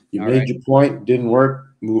 You made your point, didn't work,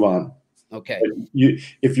 move on. Okay.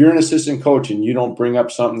 If you're an assistant coach and you don't bring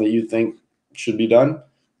up something that you think should be done,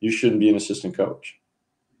 you shouldn't be an assistant coach.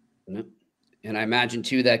 No. And I imagine,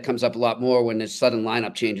 too, that comes up a lot more when there's sudden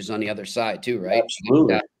lineup changes on the other side, too, right?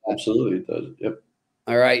 Absolutely. Absolutely it does. Yep.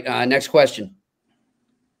 All right. Next question.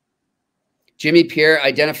 Jimmy, Pierre,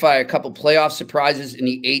 identify a couple playoff surprises in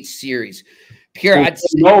the 8th series. Pierre,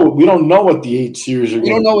 we don't know what the 8 series are. We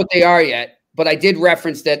don't know what they are yet, but I did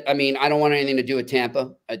reference that. I mean, I don't want anything to do with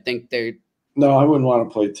Tampa. I think they're. No, I wouldn't want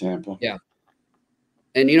to play Tampa. Yeah.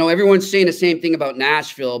 And, everyone's saying the same thing about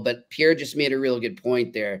Nashville, but Pierre just made a real good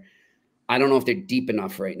point there. I don't know if they're deep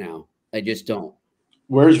enough right now. I just don't.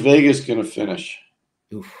 Where's Vegas going to finish?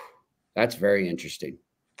 Oof, that's very interesting.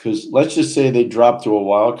 Because let's just say they drop to a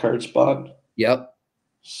wild card spot. Yep.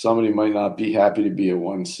 Somebody might not be happy to be a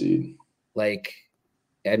 1 seed. Like,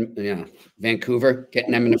 Vancouver,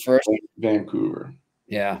 getting them in the first. Vancouver.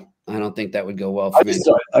 Yeah, I don't think that would go well for me.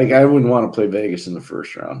 I wouldn't want to play Vegas in the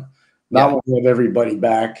first round. Not when we have everybody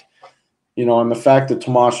back. And the fact that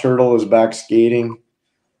Tomas Hertl is back skating.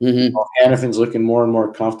 Mm-hmm. Hannafin's looking more and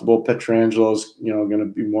more comfortable. Petrangelo's, going to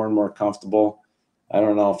be more and more comfortable. I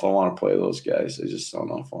don't know if I want to play those guys. I just don't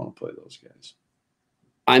know if I want to play those guys.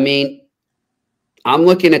 I mean, I'm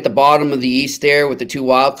looking at the bottom of the East there with the 2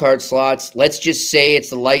 wild card slots. Let's just say it's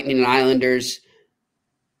the Lightning and Islanders.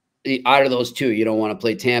 Out of those 2, you don't want to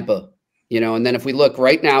play Tampa. And then if we look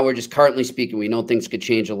right now, we're just currently speaking, we know things could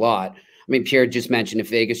change a lot. I mean, Pierre just mentioned if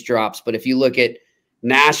Vegas drops, but if you look at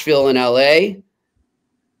Nashville and LA,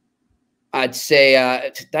 I'd say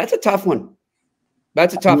that's a tough one.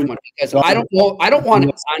 That's a tough one because I don't know. I don't want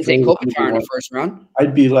Ante Kopitar in the first round.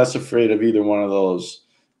 I'd be less afraid of either one of those.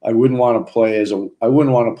 I wouldn't want to play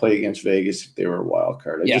against Vegas if they were a wild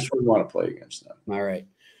card. I just wouldn't want to play against them. All right.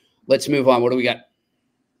 Let's move on. What do we got?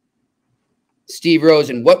 Steve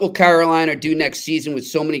Rosen, what will Carolina do next season with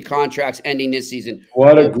so many contracts ending this season?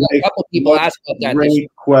 A couple people asked about that. Great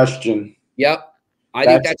question. Yep. I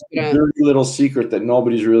think that's a dirty little secret that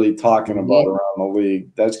nobody's really talking about around the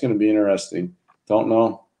league. That's going to be interesting. Don't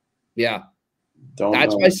know. Yeah.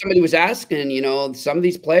 That's why somebody was asking, you know, some of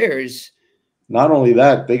these players. Not only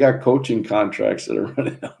that, they got coaching contracts that are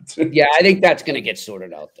running out too. Yeah, I think that's going to get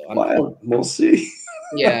sorted out, though. Well, we'll see.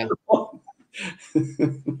 Yeah.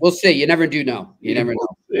 We'll see. You never do know. You never know.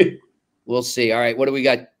 We'll see. All right. What do we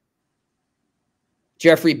got?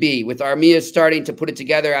 Jeffrey B. With Armia starting to put it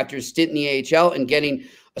together after a stint in the AHL and getting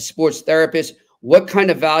a sports therapist, what kind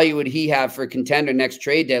of value would he have for a contender next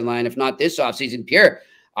trade deadline, if not this offseason? Pierre,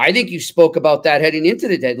 I think you spoke about that heading into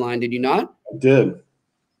the deadline, did you not? I did.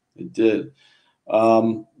 It did.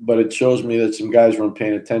 But it shows me that some guys weren't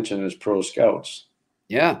paying attention as pro scouts.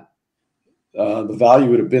 Yeah. The value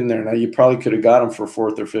would have been there. Now, you probably could have got him for a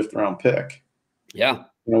 4th or 5th round pick. Yeah.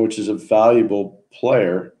 You know, which is a valuable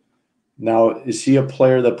player. Now, is he a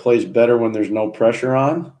player that plays better when there's no pressure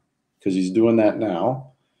on? Because he's doing that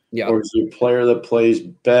now. Yeah. Or is he a player that plays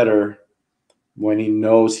better when he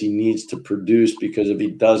knows he needs to produce? Because if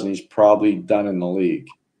he doesn't, he's probably done in the league.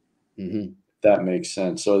 Mm-hmm. That makes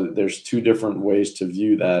sense. So there's two different ways to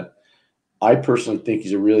view that. I personally think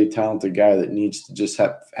he's a really talented guy that needs to just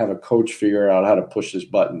have a coach figure out how to push his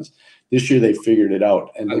buttons. This year they figured it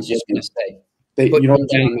out. And I was just going to say. They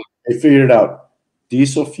figured it out.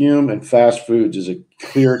 Diesel fume and fast foods is a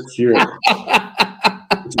clear cure.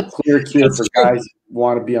 It's a clear cure for guys who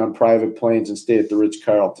want to be on private planes and stay at the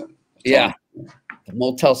Ritz-Carlton. Yeah. The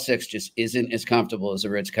Motel 6 just isn't as comfortable as the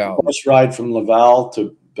Ritz-Carlton. Bus ride from Laval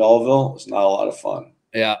to Belleville is not a lot of fun.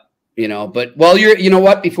 Yeah. You know, but you know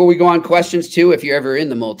what, before we go on questions too, if you're ever in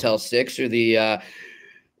the Motel 6 or the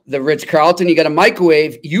Ritz-Carlton, you got a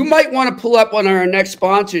microwave, you might want to pull up one of our next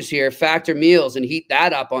sponsors here, Factor Meals, and heat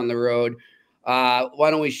that up on the road. Why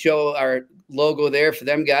don't we show our logo there for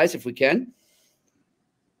them guys if we can?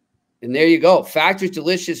 And there you go. Factor's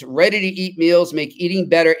delicious, ready-to-eat meals make eating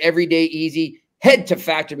better every day easy. Head to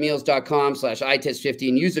factormeals.com/iTest50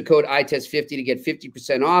 and use the code iTest50 to get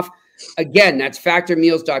 50% off. Again, that's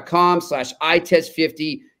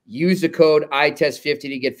factormeals.com/iTest50. Use the code iTest50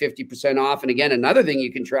 to get 50% off. And again, another thing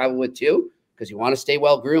you can travel with too, because you want to stay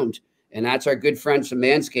well-groomed. And that's our good friends from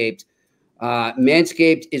Manscaped.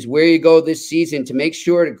 Manscaped is where you go this season to make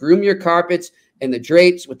sure to groom your carpets and the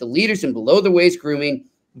drapes with the leaders in below-the-waist grooming.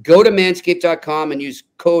 Go to manscaped.com and use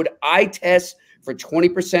code iTest for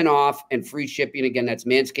 20% off and free shipping. Again, that's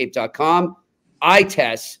manscaped.com.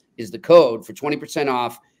 iTest is the code for 20%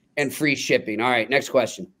 off and free shipping. All right, next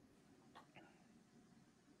question.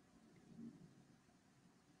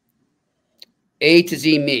 A to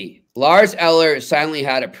Z me. Lars Eller has silently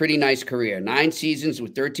had a pretty nice career. 9 seasons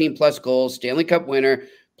with 13-plus goals, Stanley Cup winner,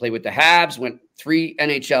 played with the Habs, went 3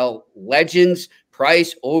 NHL legends,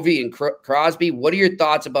 Price, Ovi, and Crosby. What are your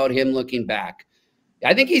thoughts about him looking back?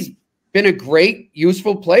 I think he's been a great,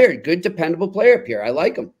 useful player, good, dependable player, Pierre. I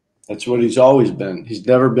like him. That's what he's always been. He's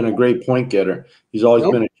never been a great point getter. He's always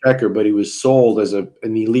been a checker, but he was sold as an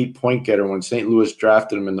elite point getter when St. Louis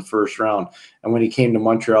drafted him in the 1st round. And when he came to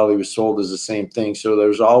Montreal, he was sold as the same thing. So there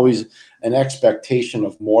was always an expectation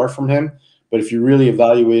of more from him. But if you really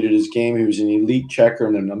evaluated his game, he was an elite checker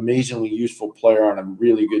and an amazingly useful player on a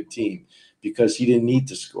really good team because he didn't need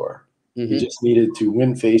to score. Mm-hmm. He just needed to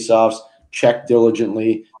win faceoffs, check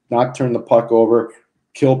diligently, not turn the puck over,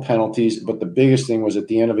 kill penalties. But the biggest thing was at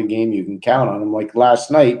the end of a game, you can count on him. Like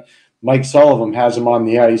last night, Mike Sullivan has him on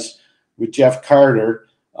the ice with Jeff Carter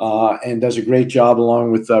and does a great job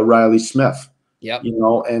along with Riley Smith. Yep. You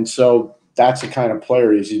know, and so that's the kind of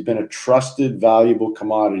player he is. He's been a trusted, valuable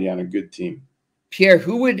commodity on a good team. Pierre,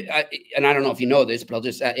 who would, and I don't know if you know this, but I'll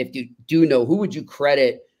just, if you do know, who would you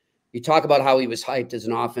credit? You talk about how he was hyped as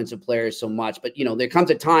an offensive player so much, but, you know, there comes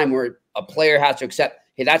a time where a player has to accept,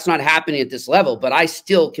 hey, that's not happening at this level, but I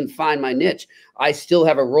still can find my niche. I still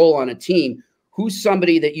have a role on a team. Who's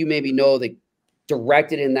somebody that you maybe know that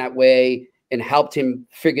directed in that way and helped him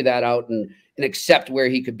figure that out and accept where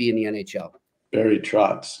he could be in the NHL? Barry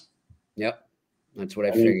Trotz. Yep. That's what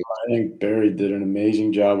I figured. I think Barry did an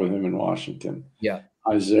amazing job with him in Washington. Yeah.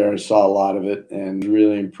 I was there. I saw a lot of it and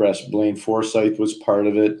really impressed. Blaine Forsythe was part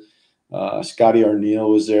of it. Scotty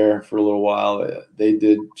Arneal was there for a little while. They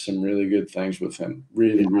did some really good things with him.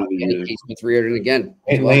 Really. He's with Reardon again.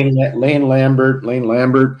 Lane Lambert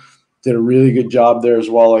did a really good job there as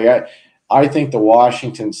well. Like I think the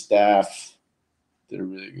Washington staff did a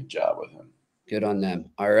really good job with him. Good on them.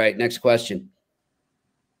 All right, next question.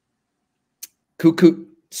 Cuckoo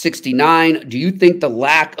 69. Do you think the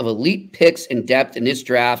lack of elite picks and depth in this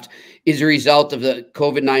draft is a result of the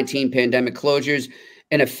COVID-19 pandemic closures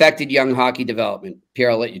and affected young hockey development?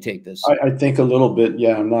 Pierre, I'll let you take this. I think a little bit.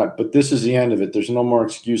 Yeah, I'm not. But this is the end of it. There's no more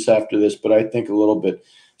excuse after this, but I think a little bit.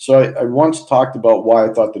 So I once talked about why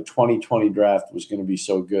I thought the 2020 draft was going to be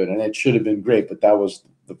so good, and it should have been great, but that was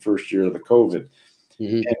the first year of the COVID.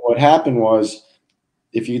 And what happened was,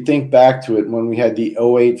 if you think back to it, when we had the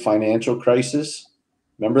 08 financial crisis,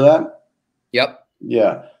 remember that? Yep.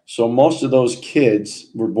 Yeah. So most of those kids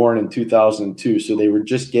were born in 2002, so they were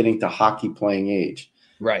just getting to hockey playing age.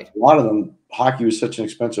 Right. A lot of them, hockey was such an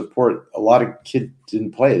expensive sport, a lot of kids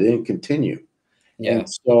didn't play. They didn't continue. Yeah. And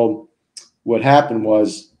so what happened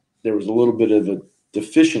was there was a little bit of a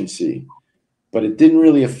deficiency, but it didn't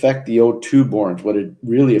really affect the 02 borns. What it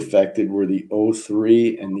really affected were the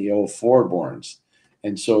 03 and the 04 borns.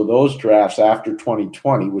 And so those drafts after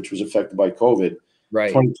 2020, which was affected by COVID, right,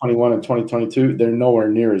 2021 and 2022, they're nowhere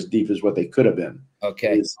near as deep as what they could have been.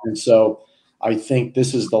 Okay. And so I think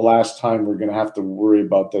this is the last time we're going to have to worry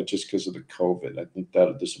about that just because of the COVID. I think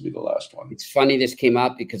that this will be the last one. It's funny this came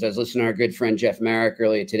up because I was listening to our good friend Jeff Marek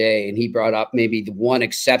earlier today, and he brought up maybe the one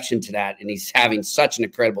exception to that, and he's having such an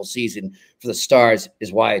incredible season for the Stars,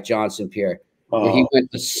 is Wyatt Johnston, Pierre. Where he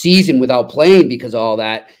went the season without playing because of all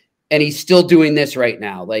that, and he's still doing this right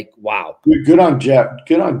now. Like, wow. Good on Jeff.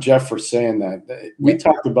 Good on Jeff for saying that. We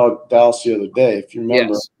talked about Dallas the other day, if you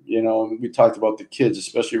remember. Yes. You know, we talked about the kids,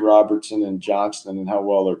 especially Robertson and Johnston, and how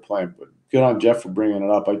well they're playing. But good on Jeff for bringing it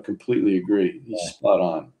up. I completely agree. He's spot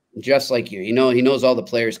on. Just like you. You know, he knows all the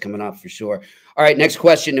players coming up for sure. All right, next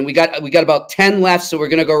question. And we got about 10 left, so we're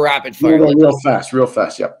going to go rapid fire. Real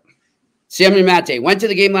fast. Yep. Samuel Mate went to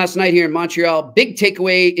the game last night here in Montreal. Big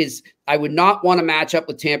takeaway is I would not want to match up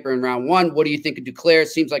with Tampa in round one. What do you think of Duclair?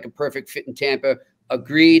 Seems like a perfect fit in Tampa.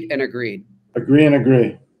 Agreed and agreed.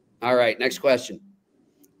 Agree. All right, next question.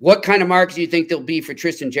 What kind of market do you think there'll be for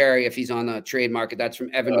Tristan Jarry if he's on the trade market? That's from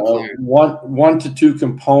Evan McGuire. 1 to 2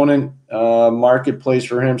 component marketplace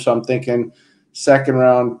for him. So I'm thinking second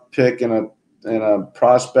round pick and a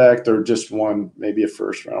prospect, or just one, maybe a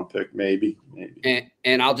first round pick, maybe.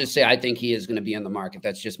 And I'll just say I think he is going to be on the market.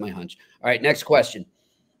 That's just my hunch. All right, next question.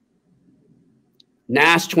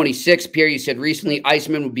 Nash 26, Pierre, you said recently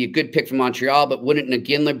Iceman would be a good pick for Montreal, but wouldn't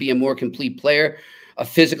Naginler be a more complete player, a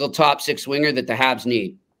physical top six winger that the Habs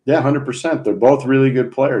need? Yeah, 100%. They're both really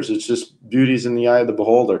good players. It's just beauty's in the eye of the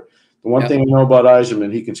beholder. The one thing I know about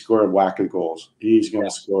Yzerman, he can score a whack of goals. He's going to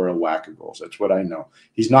score a whack of goals. That's what I know.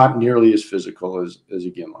 He's not nearly as physical as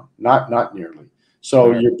Iginla. Not nearly.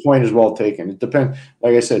 So your point is well taken. It depends.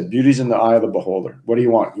 Like I said, beauty's in the eye of the beholder. What do you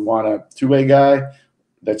want? You want a two-way guy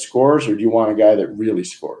that scores, or do you want a guy that really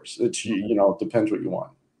scores? It's, you know, it depends what you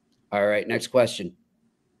want. All right, next question.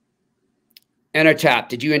 Enter tap.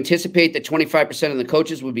 Did you anticipate that 25% of the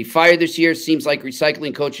coaches would be fired this year? Seems like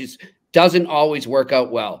recycling coaches doesn't always work out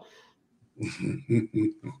well.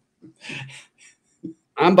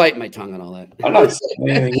 I'm biting my tongue on all that. I'm not saying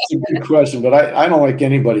anything. It's a good question, but I don't like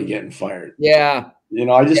anybody getting fired. Yeah. You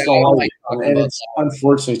know, I just don't like it. And it's,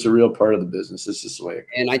 unfortunately, it's a real part of the business. It's just the way it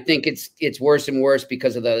goes. And I think it's worse and worse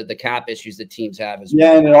because of the cap issues that teams have as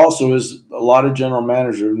well. Yeah, and it also is a lot of general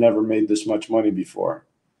managers have never made this much money before.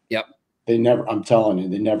 Yep. They never, I'm telling you,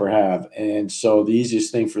 they never have. And so the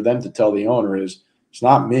easiest thing for them to tell the owner is, it's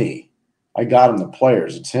not me. I got him the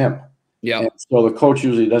players. It's him. Yeah. And so the coach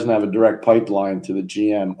usually doesn't have a direct pipeline to the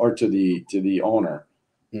GM or to the owner.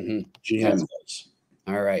 GM does.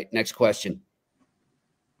 All right. Next question.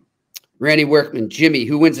 Randy Workman, Jimmy,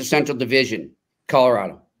 who wins the Central Division?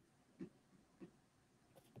 Colorado.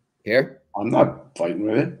 Here? I'm not fighting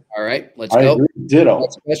with it. All right. Let's go. Agree. Ditto.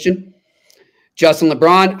 Next question. Justin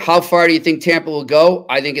LeBron, how far do you think Tampa will go?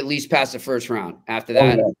 I think at least past the first round. After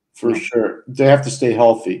that, for sure. They have to stay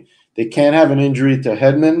healthy. They can't have an injury to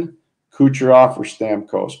Hedman, Kucherov, or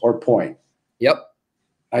Stamkos, or Point. Yep.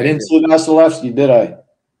 I didn't say Vasilevsky, did I?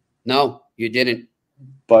 No, you didn't.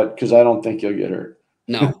 But because I don't think he'll get hurt.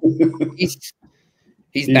 No.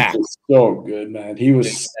 He's back. So good, man. He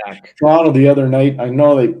was back. Toronto the other night. I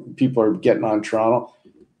know that people are getting on Toronto.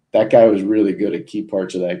 That guy was really good at key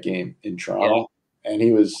parts of that game in Toronto. Yeah. And he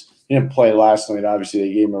didn't play last night. Obviously,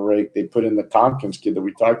 they gave him a rake. They put in the Tompkins kid that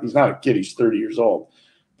we talked. He's not a kid. He's 30 years old.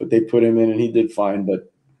 But they put him in, and he did fine.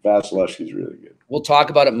 But Vasilevsky's really good. We'll talk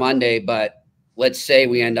about it Monday, but let's say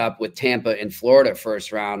we end up with Tampa and Florida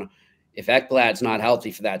first round. If Ekblad's not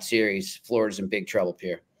healthy for that series, Florida's in big trouble,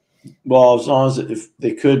 Pierre. Well, as long as if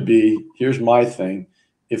they could be, here's my thing.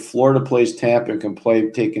 If Florida plays Tampa and can play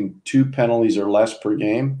taking 2 penalties or less per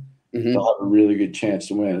game, they'll have a really good chance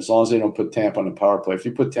to win, as long as they don't put Tampa on the power play. If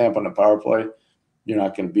you put Tampa on the power play, you're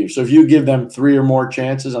not going to beat them. So if you give them 3 or more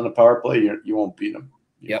chances on the power play, you won't beat them.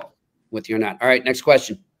 Yep, with your net. All right, next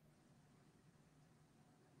question.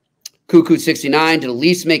 Cuckoo 69 to the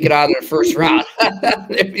Leafs make it out of the first round.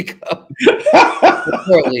 There we go.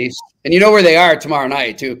 Poor Leafs. And you know where they are tomorrow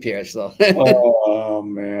night too, Pierre. So oh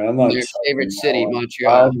man, I'm not your favorite city, one.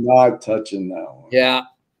 Montreal. I'm not touching that one. Yeah.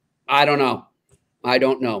 I don't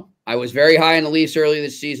know. I was very high on the Leafs early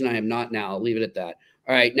this season. I am not now. I'll leave it at that.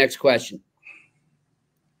 All right, next question.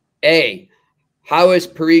 A, how is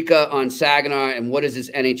Parika on Saginaw and what is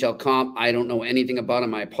his NHL comp? I don't know anything about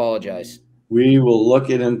him. I apologize. We will look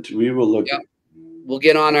into. We will look. Yep. We'll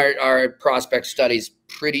get on our prospect studies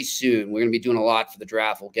pretty soon. We're going to be doing a lot for the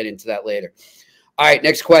draft. We'll get into that later. All right,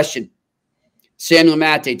 next question. Samuel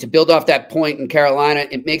Mate, to build off that point in Carolina,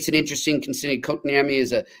 it makes it interesting considering Kotkaniemi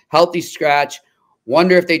is a healthy scratch.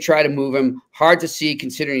 Wonder if they try to move him. Hard to see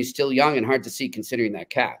considering he's still young and hard to see considering that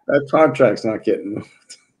cap. That contract's not getting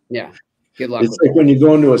moved. Yeah. Good luck. It's like when you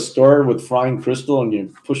go into a store with fine crystal and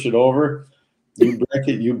you push it over, you break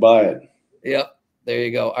it, you buy it. Yep. There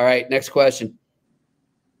you go. All right. Next question.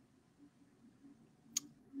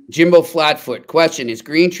 Jimbo Flatfoot. Question. Is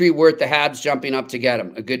Greentree worth the Habs jumping up to get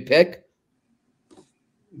him? A good pick?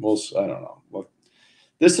 Well, I don't know. Look,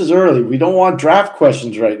 this is early. We don't want draft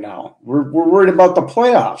questions right now. We're worried about the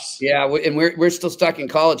playoffs. Yeah, and we're still stuck in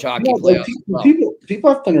college hockey playoffs.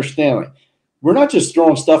 People have to understand, like, we're not just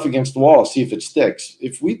throwing stuff against the wall to see if it sticks.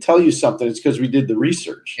 If we tell you something, it's because we did the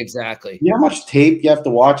research. Exactly. You know how much tape you have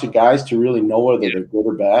to watch of guys to really know whether they're good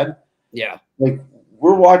or bad? Yeah. Like,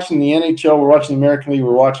 we're watching the NHL, we're watching the American League,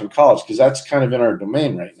 we're watching college because that's kind of in our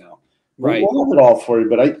domain right now. Right. We'll have it all for you,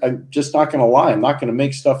 but I'm just not going to lie. I'm not going to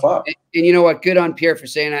make stuff up. And you know what? Good on Pierre for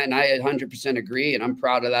saying that, and I 100% agree, and I'm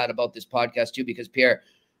proud of that about this podcast too because, Pierre,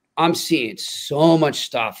 I'm seeing so much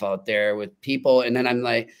stuff out there with people, and then I'm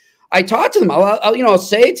like, I talk to them. I'll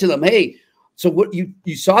say to them, hey, so what you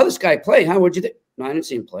saw this guy play? Huh? What'd you think? No, I didn't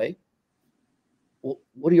see him play. Well,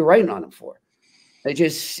 what are you writing on him for?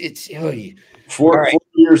 Four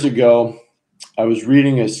years ago, I was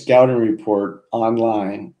reading a scouting report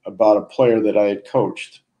online about a player that I had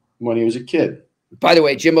coached when he was a kid. By the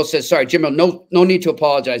way, Jimbo says, sorry, Jimbo, no need to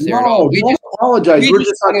apologize there at all. We don't apologize. We're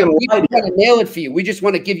just not going to lie to you. We nail it for you. We just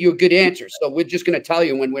want to give you a good answer. So we're just going to tell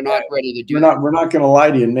you when we're not ready to do that. We're not going to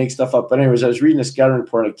lie to you and make stuff up. But anyways, I was reading a scouting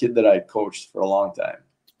report on a kid that I had coached for a long time.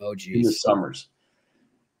 Oh, geez. In the summers.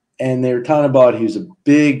 And they were talking about he was a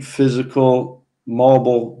big, physical,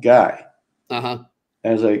 mobile guy. Uh-huh.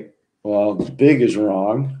 And I was like, well, the big is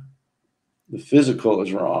wrong. The physical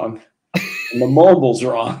is wrong. And the mobile's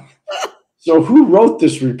wrong. So who wrote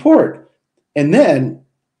this report? And then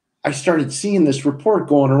I started seeing this report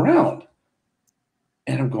going around.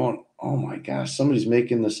 And I'm going, oh, my gosh, somebody's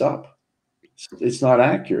making this up. It's not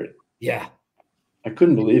accurate. Yeah. I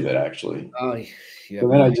couldn't believe it, actually. Oh, yeah.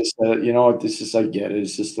 And then I just said, you know what, I get it.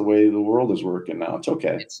 It's just the way the world is working now. It's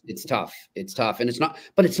okay. It's tough. It's tough. And it's not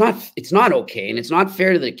okay. And it's not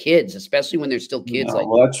fair to the kids, especially when they're still kids.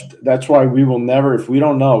 Well, that's why we will never, if we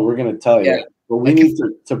don't know, we're going to tell you. But we need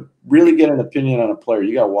to really get an opinion on a player.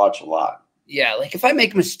 You got to watch a lot. Yeah, like if I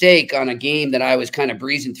make a mistake on a game that I was kind of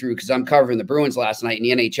breezing through because I'm covering the Bruins last night in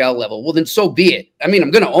the NHL level, well, then so be it. I mean,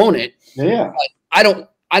 I'm going to own it. Yeah. I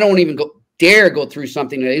don't even dare go through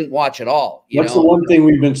something that I didn't watch at all. What's the one thing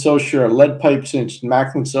we've been so sure? Lead pipe cinch.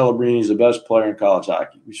 Macklin Celebrini is the best player in college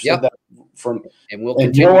hockey. We said that from. And we'll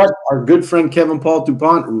continue. You know what? Our good friend Kevin Paul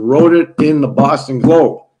Dupont wrote it in the Boston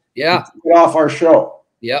Globe. Yeah. Get off our show.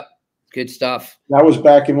 Yep. Good stuff. That was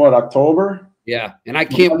back in what, October? Yeah. And I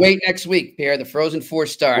can't wait next week, Pierre. The Frozen Four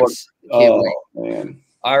starts. Can't wait. Man.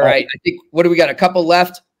 All right. I think, what do we got? A couple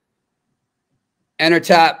left? Enter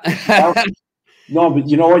tap. No, but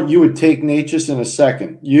you know what? You would take Natchez in a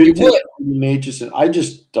second. You would. Natchez, and I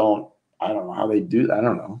just don't. I don't know how they do that. I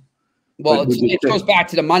don't know. Well, it goes back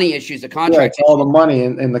to the money issues, the contracts. Yeah, all the money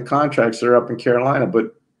and the contracts that are up in Carolina.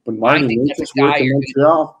 But when Marty Natchez worked in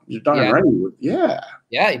Montreal, you're done right. Yeah.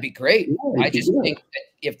 Yeah, it'd be great. Yeah, I just think that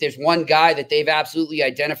if there's one guy that they've absolutely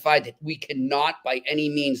identified that we cannot by any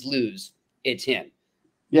means lose, it's him.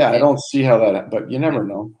 Yeah, I don't see how that, but you never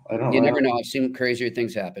know. You never know. I've seen crazier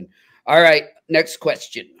things happen. All right, next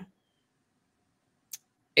question.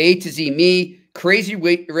 A to Z, me. Crazy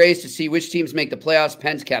race to see which teams make the playoffs.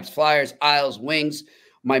 Pens, Caps, Flyers, Isles, Wings.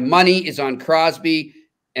 My money is on Crosby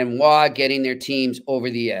and Waugh getting their teams over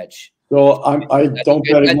the edge. So I don't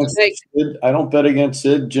bet against Sid. I don't bet against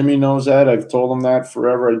Sid. Jimmy knows that. I've told him that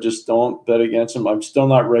forever. I just don't bet against him. I'm still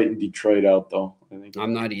not writing Detroit out, though.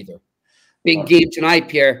 I'm not either. Big game tonight,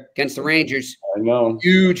 Pierre, against the Rangers. I know.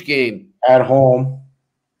 Huge game. At home.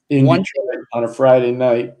 In Detroit on a Friday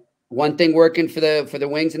night. One thing working for the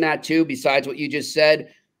Wings in that too, besides what you just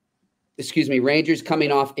said, Rangers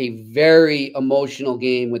coming off a very emotional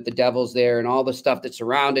game with the Devils there and all the stuff that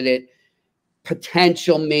surrounded it.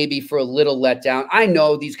 potential maybe for a little letdown. I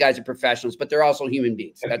know these guys are professionals, but they're also human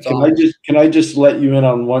beings. That's all. Can I just let you in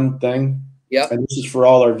on one thing? Yeah. And this is for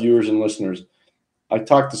all our viewers and listeners. I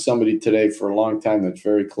talked to somebody today for a long time that's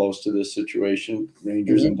very close to this situation,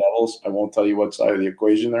 Rangers and Devils. I won't tell you what side of the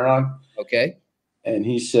equation they're on. Okay. And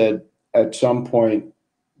he said at some point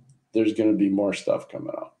there's going to be more stuff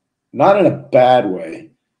coming out. Not in a bad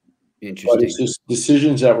way. Interesting. But it's just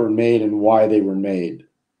decisions that were made and why they were made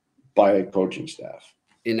by a coaching staff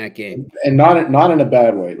in that game. And not in a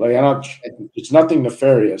bad way. Like it's nothing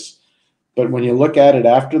nefarious. But when you look at it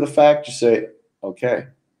after the fact, you say, okay.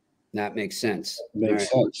 That makes sense. Makes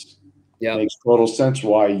sense. Yeah. Makes total sense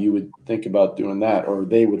why you would think about doing that, or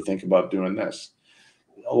they would think about doing this.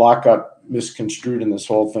 A lot got misconstrued in this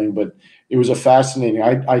whole thing, but it was a fascinating.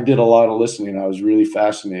 I did a lot of listening. I was really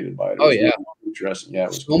fascinated by it. Oh, yeah. Really interesting. Yeah.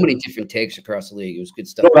 It was so many different takes across the league. It was good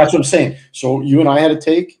stuff. No, that's what I'm saying. So you and I had a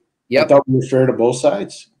take. Yep. I thought we were fair to both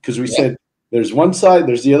sides because we said there's one side,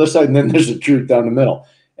 there's the other side, and then there's the truth down the middle.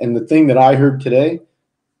 And the thing that I heard today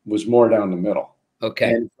was more down the middle.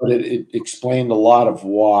 Okay. But it explained a lot of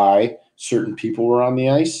why certain people were on the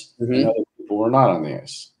ice and other people were not on the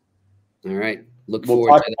ice. All right. We'll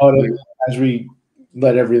talk about it as we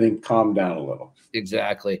let everything calm down a little.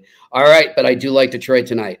 Exactly. All right. But I do like Detroit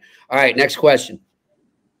tonight. All right. Next question.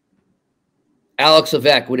 Alex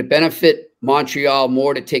Levesque, would it benefit Montreal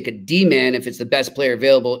more to take a D-man if it's the best player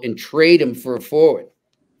available and trade him for a forward?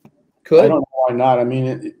 I don't know why not. I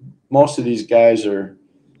mean, most of these guys are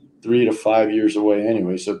 3 to 5 years away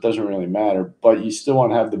anyway, so it doesn't really matter. But you still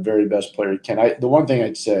want to have the very best player you can. The one thing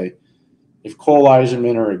I'd say, if Cole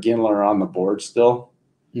Eiserman or a Ginla are on the board still,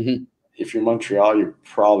 if you're Montreal, you're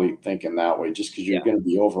probably thinking that way just because you're going to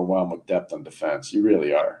be overwhelmed with depth on defense. You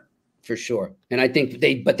really are. For sure. And I think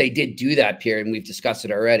they did do that, Pierre, and we've discussed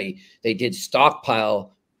it already. They did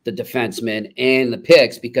stockpile the defensemen and the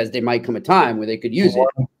picks because there might come a time where they could use it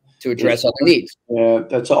to address other needs. Yeah,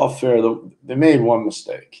 that's all fair. They made one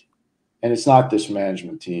mistake. And it's not this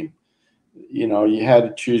management team. You know, you had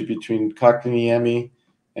to choose between Kotkaniemi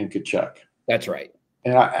and Tkachuk. That's right.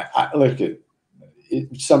 And I look at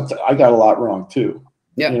it. Something I got a lot wrong too.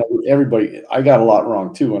 Yeah. You know, I got a lot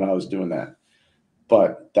wrong too when I was doing that.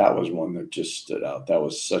 But that was one that just stood out. That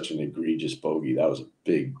was such an egregious bogey. That was a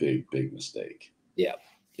big, big, big mistake. Yeah,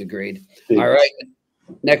 agreed. All right.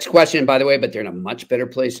 Next question, by the way, but they're in a much better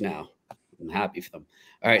place now. I'm happy for them.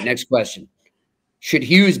 All right, next question. Should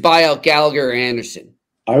Hughes buy out Gallagher or Anderson?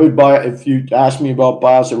 I would buy, if you asked me about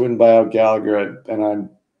buyouts, I wouldn't buy out Gallagher,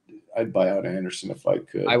 I'd buy out Anderson if I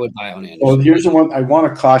could. I would buy out Anderson. Well, here's the one. I want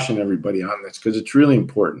to caution everybody on this because it's really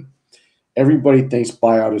important. Everybody thinks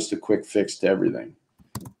buyout is the quick fix to everything.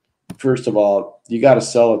 First of all, you got to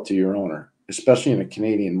sell it to your owner, especially in the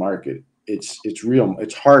Canadian market. It's real.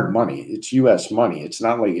 It's hard money. It's U.S. money. It's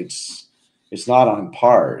not like it's not on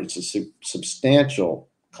par. It's a substantial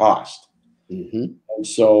cost. And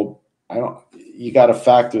so you got to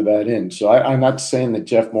factor that in. So I'm not saying that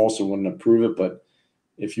Jeff Molson wouldn't approve it, but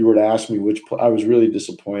if you were to ask me I was really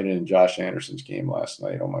disappointed in Josh Anderson's game last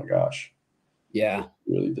night. Oh my gosh. Yeah.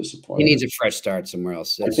 Really disappointed. He needs a fresh start somewhere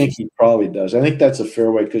else. I think he probably does. I think that's a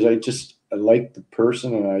fair way because I like the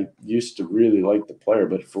person and I used to really like the player,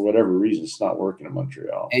 but for whatever reason, it's not working in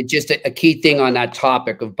Montreal. And just a key thing on that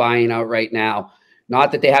topic of buying out right now,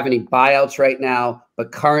 not that they have any buyouts right now,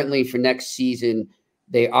 but currently for next season,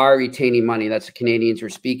 they are retaining money. That's the Canadians we're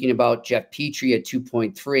speaking about. Jeff Petrie at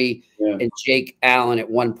 2.3 and Jake Allen at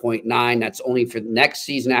 1.9. That's only for next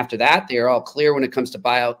season. After that, they are all clear when it comes to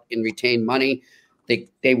buyout and retain money.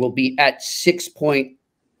 They will be at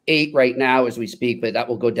 6.8 right now as we speak, but that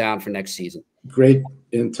will go down for next season. Great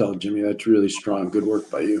intel, Jimmy. That's really strong. Good work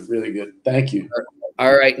by you. Really good. Thank you.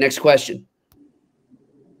 All right, next question.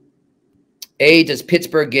 Does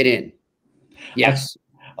Pittsburgh get in? Yes.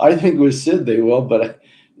 I think with Sid they will, but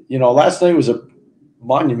last night was a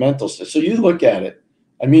monumental. So you look at it.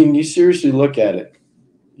 I mean, you seriously look at it.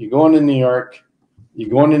 You're going to New York, you're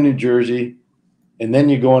going to New Jersey, and then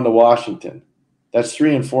you're going to Washington. That's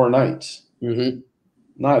 3 and 4 nights.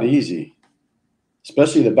 Not easy,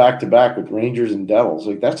 especially the back-to-back with Rangers and Devils.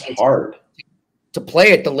 Like that's hard to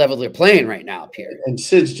play at the level they're playing right now, Pierre. And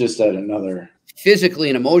Sid's just at another physically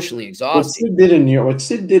and emotionally exhausted. What Sid did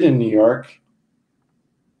in New York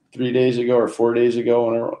 3 days ago or 4 days ago,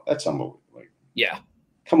 whenever, that's unbelievable. Yeah.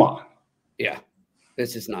 Come on. Yeah.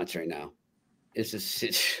 This is nuts right now. It's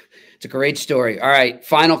a great story. All right.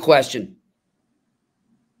 Final question.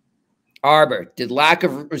 Arbor, did lack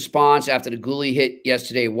of response after the goalie hit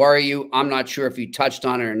yesterday worry you? I'm not sure if you touched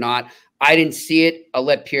on it or not. I didn't see it. I'll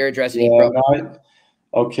let Pierre address it.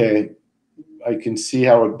 Okay. I can see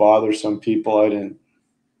how it bothers some people.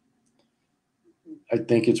 I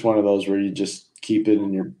think it's one of those where you just keep it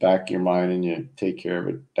in your back of your mind and you take care of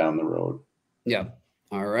it down the road. Yeah.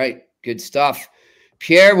 All right. Good stuff.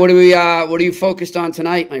 Pierre, what are you focused on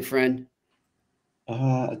tonight, my friend?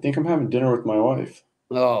 I think I'm having dinner with my wife.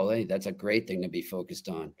 Oh, hey, that's a great thing to be focused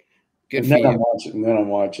on. Good And for then you. I'm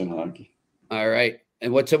watching hockey. All right.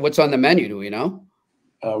 And what's on the menu? Do we know?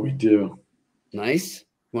 We do. Nice.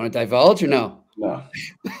 Want to divulge or no? No.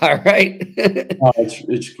 All right. No,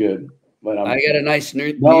 it's good. But I got a nice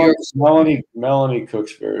New York. Melanie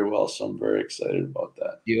cooks very well, so I'm very excited about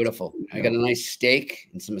that. Beautiful. I got a nice steak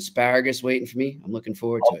and some asparagus waiting for me. I'm looking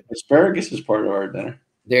forward to it. Asparagus is part of our dinner.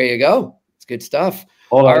 There you go. It's good stuff.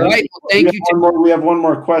 All right. Well, thank you. We have one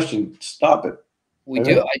more question. Stop it. We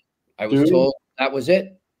do. I was told that was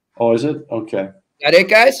it. Oh, is it? Okay. That it,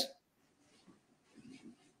 guys?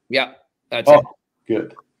 Yeah, that's it.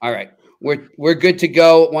 Good. All right. We're good to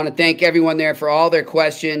go. Want to thank everyone there for all their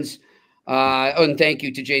questions. And thank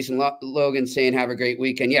you to Jason Logan saying have a great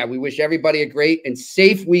weekend. Yeah, we wish everybody a great and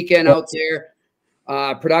safe weekend out there.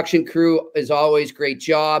 Production crew, as always, great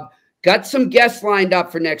job. Got some guests lined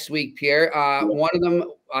up for next week, Pierre. One of them,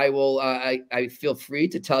 I feel free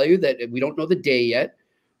to tell you that we don't know the day yet,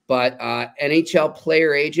 but NHL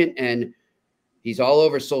player agent, and he's all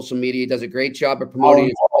over social media. He does a great job of promoting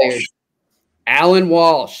his players. Alan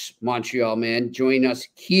Walsh, Montreal, man, join us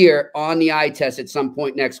here on the eye test at some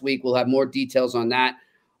point next week. We'll have more details on that,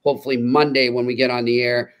 hopefully Monday when we get on the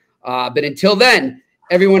air. But until then,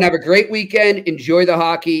 everyone have a great weekend. Enjoy the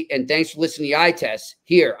hockey, and thanks for listening to the eye test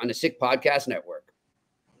here on the Sick Podcast Network.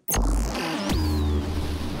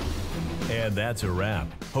 And that's a wrap.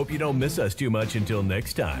 Hope you don't miss us too much until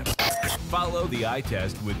next time. Follow the eye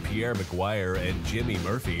test with Pierre McGuire and Jimmy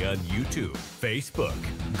Murphy on YouTube, Facebook,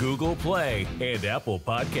 Google Play, and Apple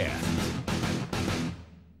Podcasts.